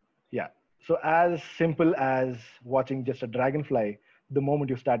 Yeah. So as simple as watching just a dragonfly, the moment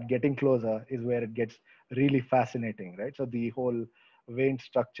you start getting closer is where it gets really fascinating, right? So the whole vein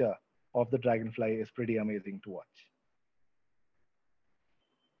structure of the dragonfly is pretty amazing to watch.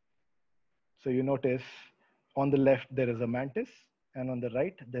 So you notice on the left, there is a mantis, and on the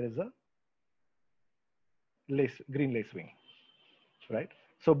right, there is a green lacewing, right?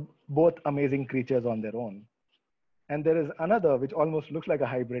 So both amazing creatures on their own. And there is another which almost looks like a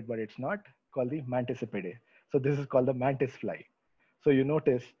hybrid, but it's not, called the Manticipidae. So this is called the mantis fly. So you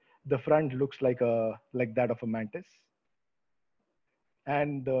notice the front looks like that of a mantis,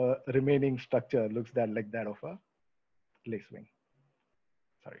 and the remaining structure looks like that of a lacewing.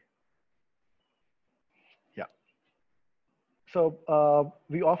 Sorry. Yeah. So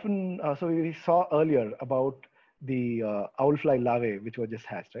we saw earlier about the owlfly larvae, which were just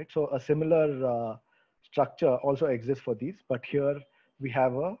hatched, right? So a similar structure also exists for these, but here we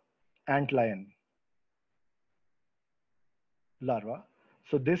have a antlion larva.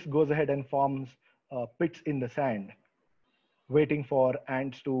 So this goes ahead and forms pits in the sand, waiting for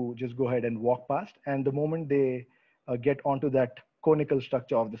ants to just go ahead and walk past. And the moment they get onto that conical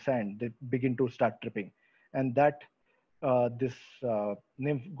structure of the sand, they begin to start tripping. And this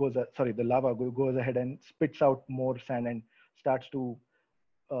nymph the larva goes ahead and spits out more sand and starts to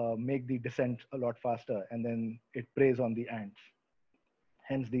make the descent a lot faster. And then it preys on the ants,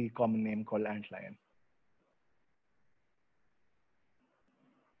 hence the common name called antlion.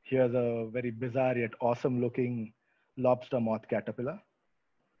 Here's a very bizarre yet awesome looking lobster moth caterpillar.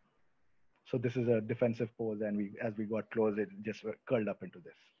 So this is a defensive pose, and as we got close, it just curled up into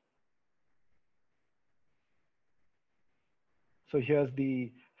this. So here's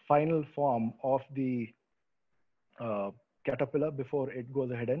the final form of the caterpillar before it goes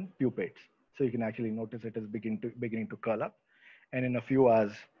ahead and pupates. So you can actually notice it is beginning to curl up, and in a few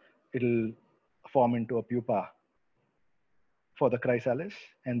hours, it'll form into a pupa for the chrysalis,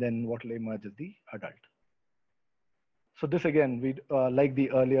 and then what will emerge is the adult. So this again, like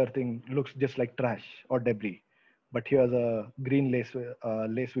the earlier thing, looks just like trash or debris, but here's a green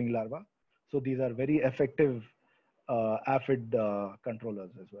lacewing larva. So these are very effective aphid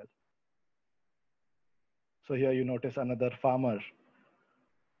controllers as well. So here you notice another farmer.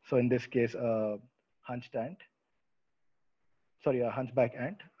 So in this case, a hunchback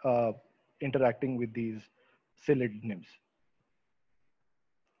ant interacting with these psyllid nymphs.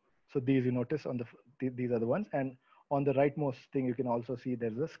 So these you notice on these are the ones, and on the rightmost thing you can also see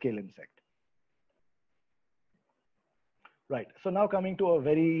there's a scale insect. Right. So now coming to a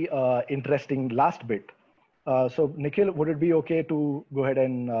very interesting last bit. So Nikhil, would it be okay to go ahead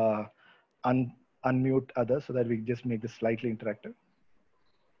and unmute others so that we just make this slightly interactive?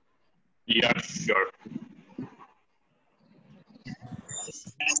 Yeah, sure.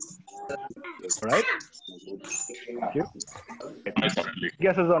 All right. Thank you.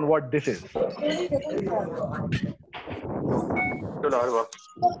 Guesses on what this is?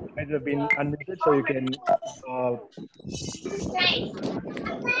 Might have been unmuted, so you can.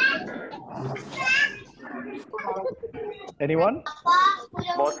 Anyone?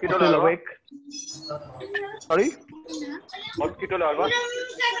 Mosquito Still larva. awake? Sorry? Mosquito larva.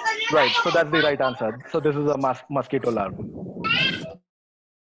 Right. So that's the right answer. So this is a mosquito larva.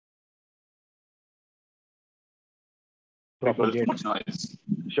 Propagate. Much noise.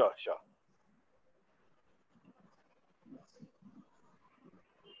 Sure.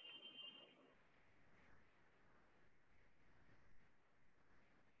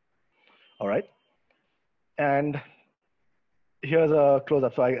 All right. And here's a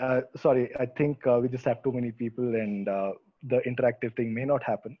close-up. So sorry, I think we just have too many people, and the interactive thing may not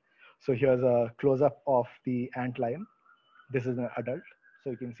happen. So here's a close-up of the ant lion. This is an adult.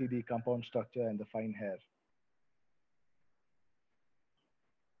 So you can see the compound structure and the fine hair.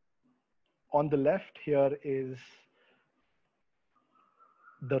 On the left here is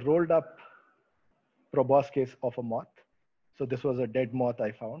the rolled up proboscis of a moth. So this was a dead moth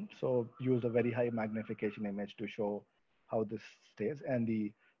I found. So used a very high magnification image to show how this stays and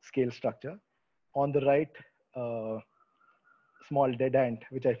the scale structure. On the right, small dead ant,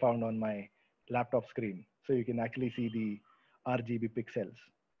 which I found on my laptop screen. So you can actually see the RGB pixels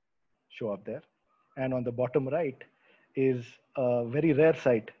show up there. And on the bottom right is a very rare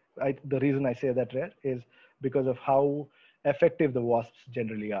site. The reason I say that rare is because of how effective the wasps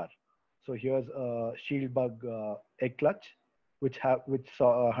generally are. So here's a shield bug egg clutch, which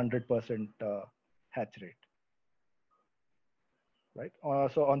saw 100% hatch rate. Right.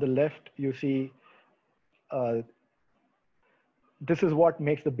 So on the left, you see this is what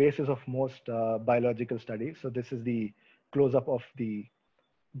makes the basis of most biological studies. So this is the close-up of the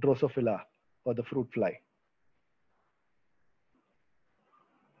Drosophila, or the fruit fly.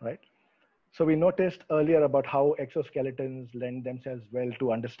 Right. So we noticed earlier about how exoskeletons lend themselves well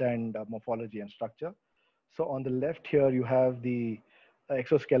to understand morphology and structure. So on the left here, you have the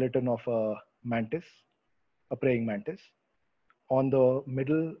exoskeleton of a mantis, a praying mantis. On the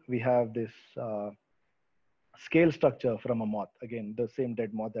middle, we have this scale structure from a moth. Again, the same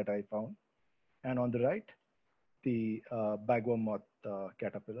dead moth that I found. And on the right, the bagworm moth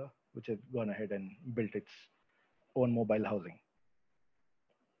caterpillar, which has gone ahead and built its own mobile housing.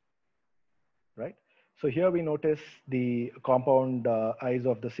 Right? So here we notice the compound eyes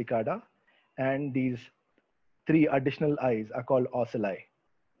of the cicada, and these 3 additional eyes are called ocelli,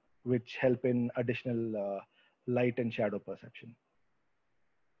 which help in additional light and shadow perception.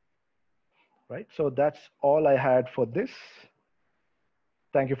 Right? So that's all I had for this.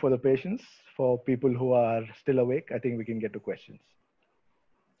 Thank you for the patience. For people who are still awake, I think we can get to questions.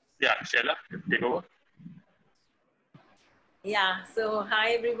 Yeah, Sheila, take over. Yeah, so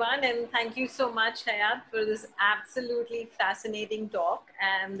hi everyone, and thank you so much, Hayath, for this absolutely fascinating talk.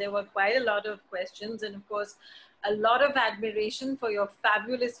 And there were quite a lot of questions, and of course, a lot of admiration for your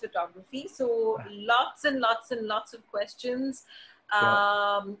fabulous photography. So lots and lots and lots of questions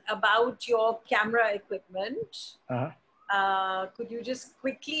about your camera equipment. Could you just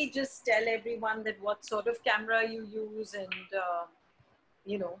quickly just tell everyone that what sort of camera you use, and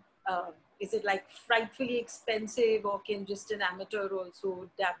you know, is it like frightfully expensive, or can just an amateur also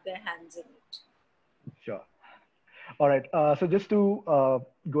dab their hands in it? Sure. All right. So just to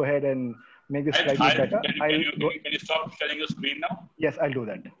go ahead and make this slightly better. Can you stop sharing your screen now? Yes, I'll do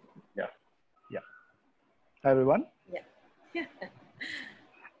that. Yeah. Yeah. Hi, everyone. Yeah.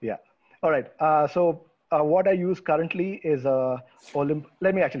 Yeah. All right. So what I use currently is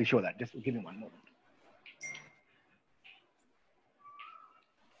let me actually show that. Just give me one moment.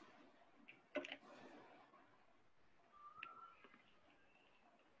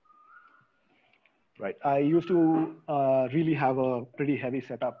 Right. I used to really have a pretty heavy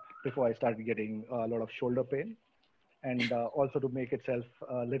setup before I started getting a lot of shoulder pain. And also to make itself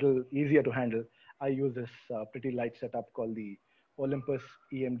a little easier to handle, I use this pretty light setup called the Olympus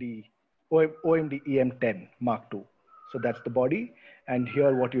OMD EM10 Mark II. So that's the body. And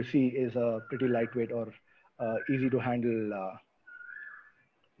here what you see is a pretty lightweight or easy to handle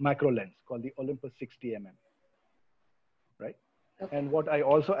macro lens called the Olympus 60 right? Okay. And what I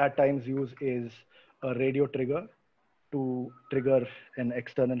also at times use is a radio trigger to trigger an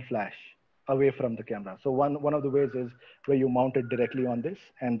external flash away from the camera. So one of the ways is where you mount it directly on this,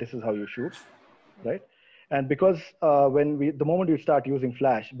 and this is how you shoot, right? And because the moment you start using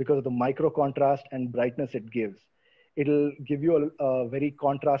flash, because of the micro contrast and brightness it gives, it'll give you a very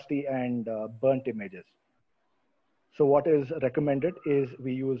contrasty and burnt images. So what is recommended is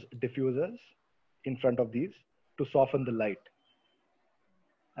we use diffusers in front of these to soften the light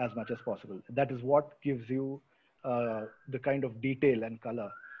as much as possible. That is what gives you the kind of detail and color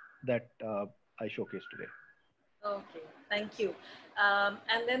that I showcased today. Okay, thank you.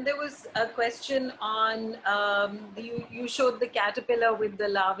 And then there was a question on, you showed the caterpillar with the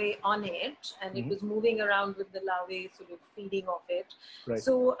larvae on it, and it was moving around with the larvae sort of feeding off it. Right.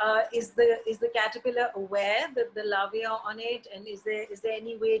 So is the caterpillar aware that the larvae are on it, and is there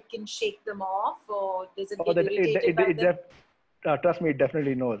any way it can shake them off, or does it get irritated by them? Trust me, it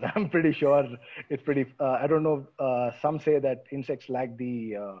definitely knows. I'm pretty sure it's pretty, I don't know, some say that insects lack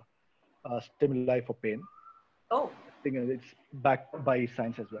the stimuli for pain. Oh. I think it's backed by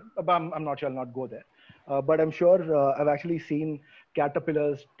science as well. But I'm not sure, I'll not go there. But I'm sure I've actually seen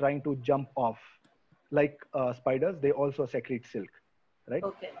caterpillars trying to jump off. Like spiders, they also secrete silk, right?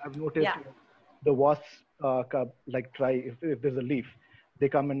 Okay. I've noticed the wasps like try, if there's a leaf, they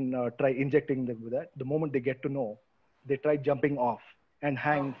come and try injecting them with that. The moment they get to know, they try jumping off and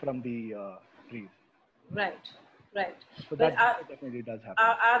hang from the trees. Right, right. So that definitely does happen.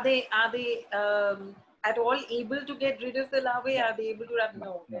 Are they at all able to get rid of the larvae? Are they able to run?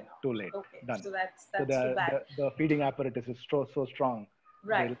 No, no, too late. Okay, done. So that's too bad. The feeding apparatus is so strong.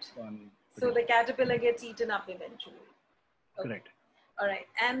 Right. So the caterpillar gets eaten up eventually. Okay. Correct. All right.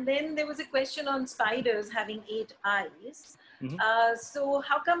 And then there was a question on spiders having 8 eyes. So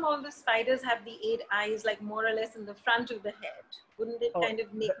how come all the spiders have the 8 eyes, like more or less in the front of the head? Wouldn't it kind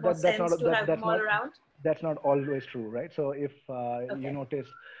of make more sense to have them all around? That's not always true, right? So if you notice,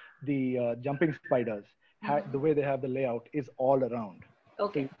 the jumping spiders, the way they have the layout is all around.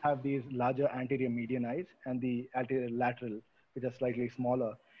 Okay. So you have these larger anterior median eyes and the anterior lateral, which are slightly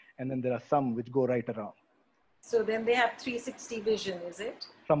smaller. And then there are some which go right around. So then they have 360 vision, is it?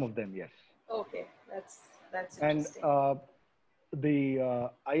 Some of them, yes. Okay, that's interesting. And the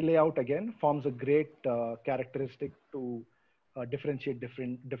eye layout again forms a great characteristic to differentiate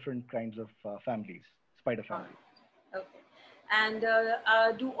different kinds of families, spider families. Okay. And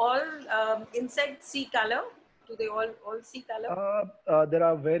do all insects see color? Do they all see color? There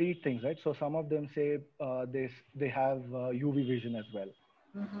are varied things, right? So some of them say they have UV vision as well.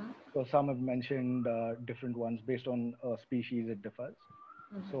 So some have mentioned different ones based on species. It differs.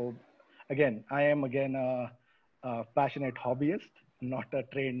 So again, I am a passionate hobbyist, not a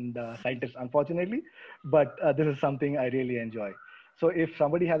trained scientist, unfortunately, but this is something I really enjoy. So if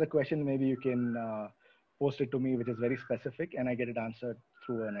somebody has a question, maybe you can post it to me, which is very specific, and I get it answered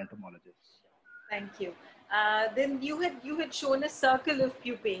through an entomologist. Thank you. Then you had shown a circle of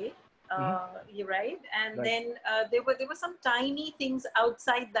pupae, you're right, and then there were some tiny things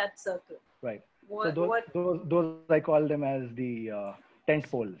outside that circle. Right. Those I call them as the tent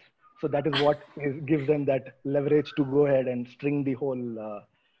poles. So that is what gives them that leverage to go ahead and string the whole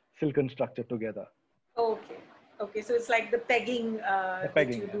silken structure together. Okay. Okay. So it's like the pegging, that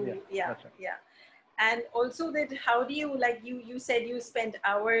you do. Yeah. Right. Yeah. And also that, how do you, like you said you spent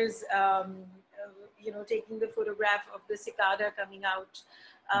hours, taking the photograph of the cicada coming out.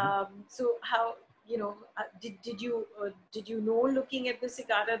 So how, did you know looking at the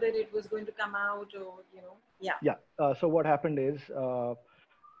cicada that it was going to come out, or, Yeah. So what happened is,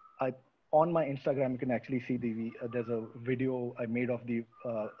 on my Instagram, you can actually see there's a video I made of the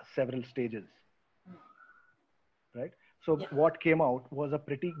several stages, right? So what came out was a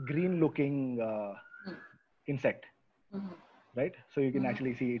pretty green looking insect. right? So you can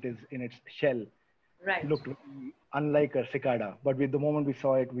actually see it is in its shell. Right. Looked unlike a cicada, but with the moment we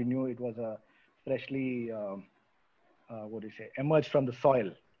saw it, we knew it was a freshly, what do you say, emerged from the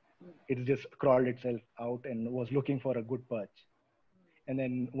soil. It just crawled itself out and was looking for a good perch. And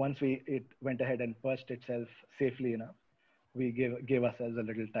then once it went ahead and perched itself safely enough, we gave ourselves a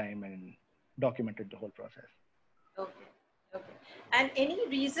little time and documented the whole process. Okay. Okay. And any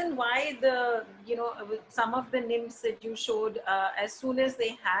reason why with some of the nymphs that you showed, as soon as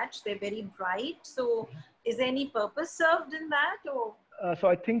they hatch, they're very bright. So is there any purpose served in that, or? So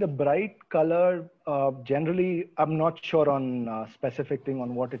I think the bright color, generally, I'm not sure on specific thing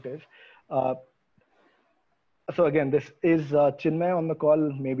on what it is. So again, this is Chinmay on the call.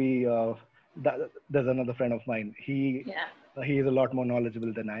 Maybe there's another friend of mine. He is a lot more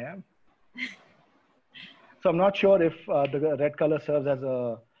knowledgeable than I am. So I'm not sure if the red color serves as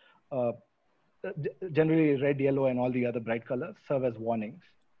generally red, yellow, and all the other bright colors serve as warnings.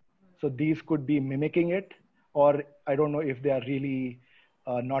 So these could be mimicking it, or I don't know if they are really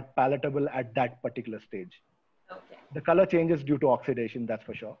not palatable at that particular stage. Okay. The color changes due to oxidation, that's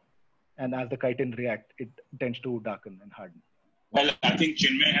for sure. And as the chitin react, it tends to darken and harden. Well, I think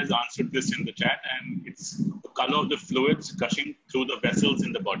Chinmay has answered this in the chat, and it's the color of the fluids gushing through the vessels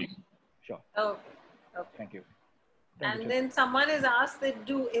in the body. Sure. Okay. Okay. Thank you. And then someone has asked that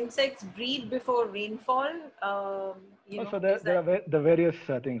do insects breed before rainfall? So there are the various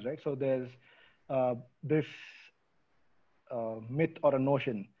things, right? So there's this myth or a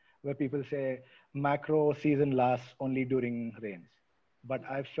notion where people say macro season lasts only during rains. But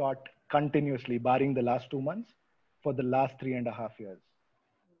I've shot continuously, barring the last 2 months, for the last 3.5 years.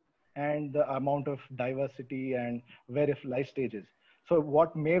 And the amount of diversity and various life stages. So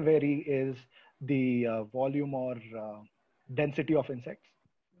what may vary is the volume or density of insects,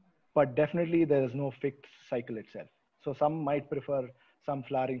 but definitely there is no fixed cycle itself. So some might prefer some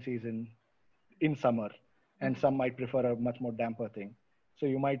flowering season in summer, and some might prefer a much more damper thing. So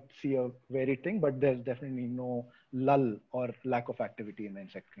you might see a varied thing, but there's definitely no lull or lack of activity in the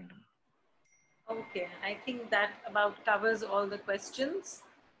insect kingdom. Okay, I think that about covers all the questions.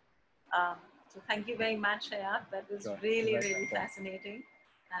 So thank you very much, Hayath. That was really fascinating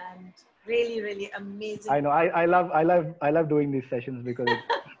and really amazing. I know. I love doing these sessions because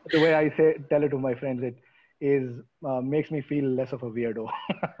the way I tell it to my friends, it is makes me feel less of a weirdo.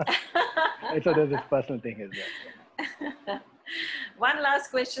 So there's this personal thing as well. One last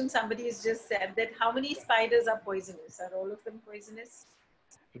question. Somebody has just said that how many spiders are poisonous? Are all of them poisonous?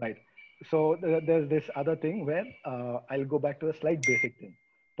 Right. So there's this other thing where I'll go back to a slight basic thing.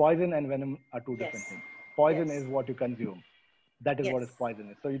 Poison and venom are two different things. Poison is what you consume. That is what is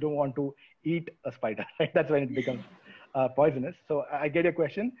poisonous. So you don't want to eat a spider, right? That's when it becomes poisonous. So I get your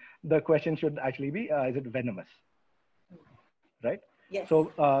question. The question should actually be, is it venomous? Right? Yes.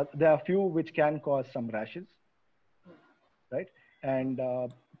 So there are a few which can cause some rashes, right? And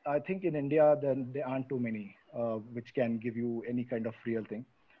I think in India, then there aren't too many which can give you any kind of real thing.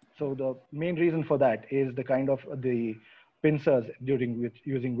 So the main reason for that is the kind of the pincers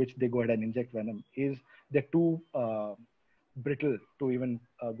using which they go ahead and inject venom is they're too brittle to even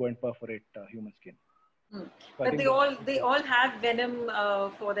go and perforate human skin. So but they all have venom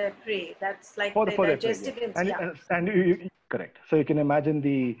for their prey. That's like their digestive and correct. So you can imagine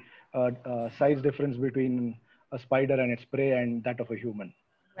the size difference between a spider and its prey and that of a human.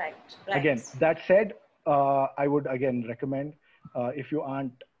 Right. Again, that said, I would again recommend if you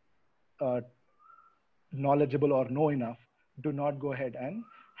aren't knowledgeable or know enough, do not go ahead and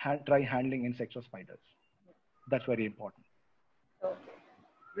try handling insects or spiders. That's very important. Okay,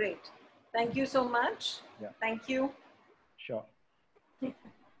 great. Thank you so much. Yeah. Thank you. Sure.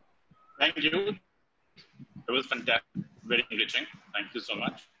 Thank you. It was fantastic, very enriching. Thank you so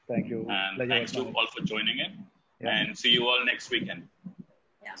much. Thank you. And thanks to all for joining in. Yeah. And see you all next weekend.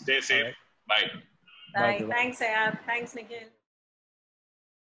 Yeah. Stay safe. Right. Bye. Bye. Thanks, Hayath. Thanks, Nikhil.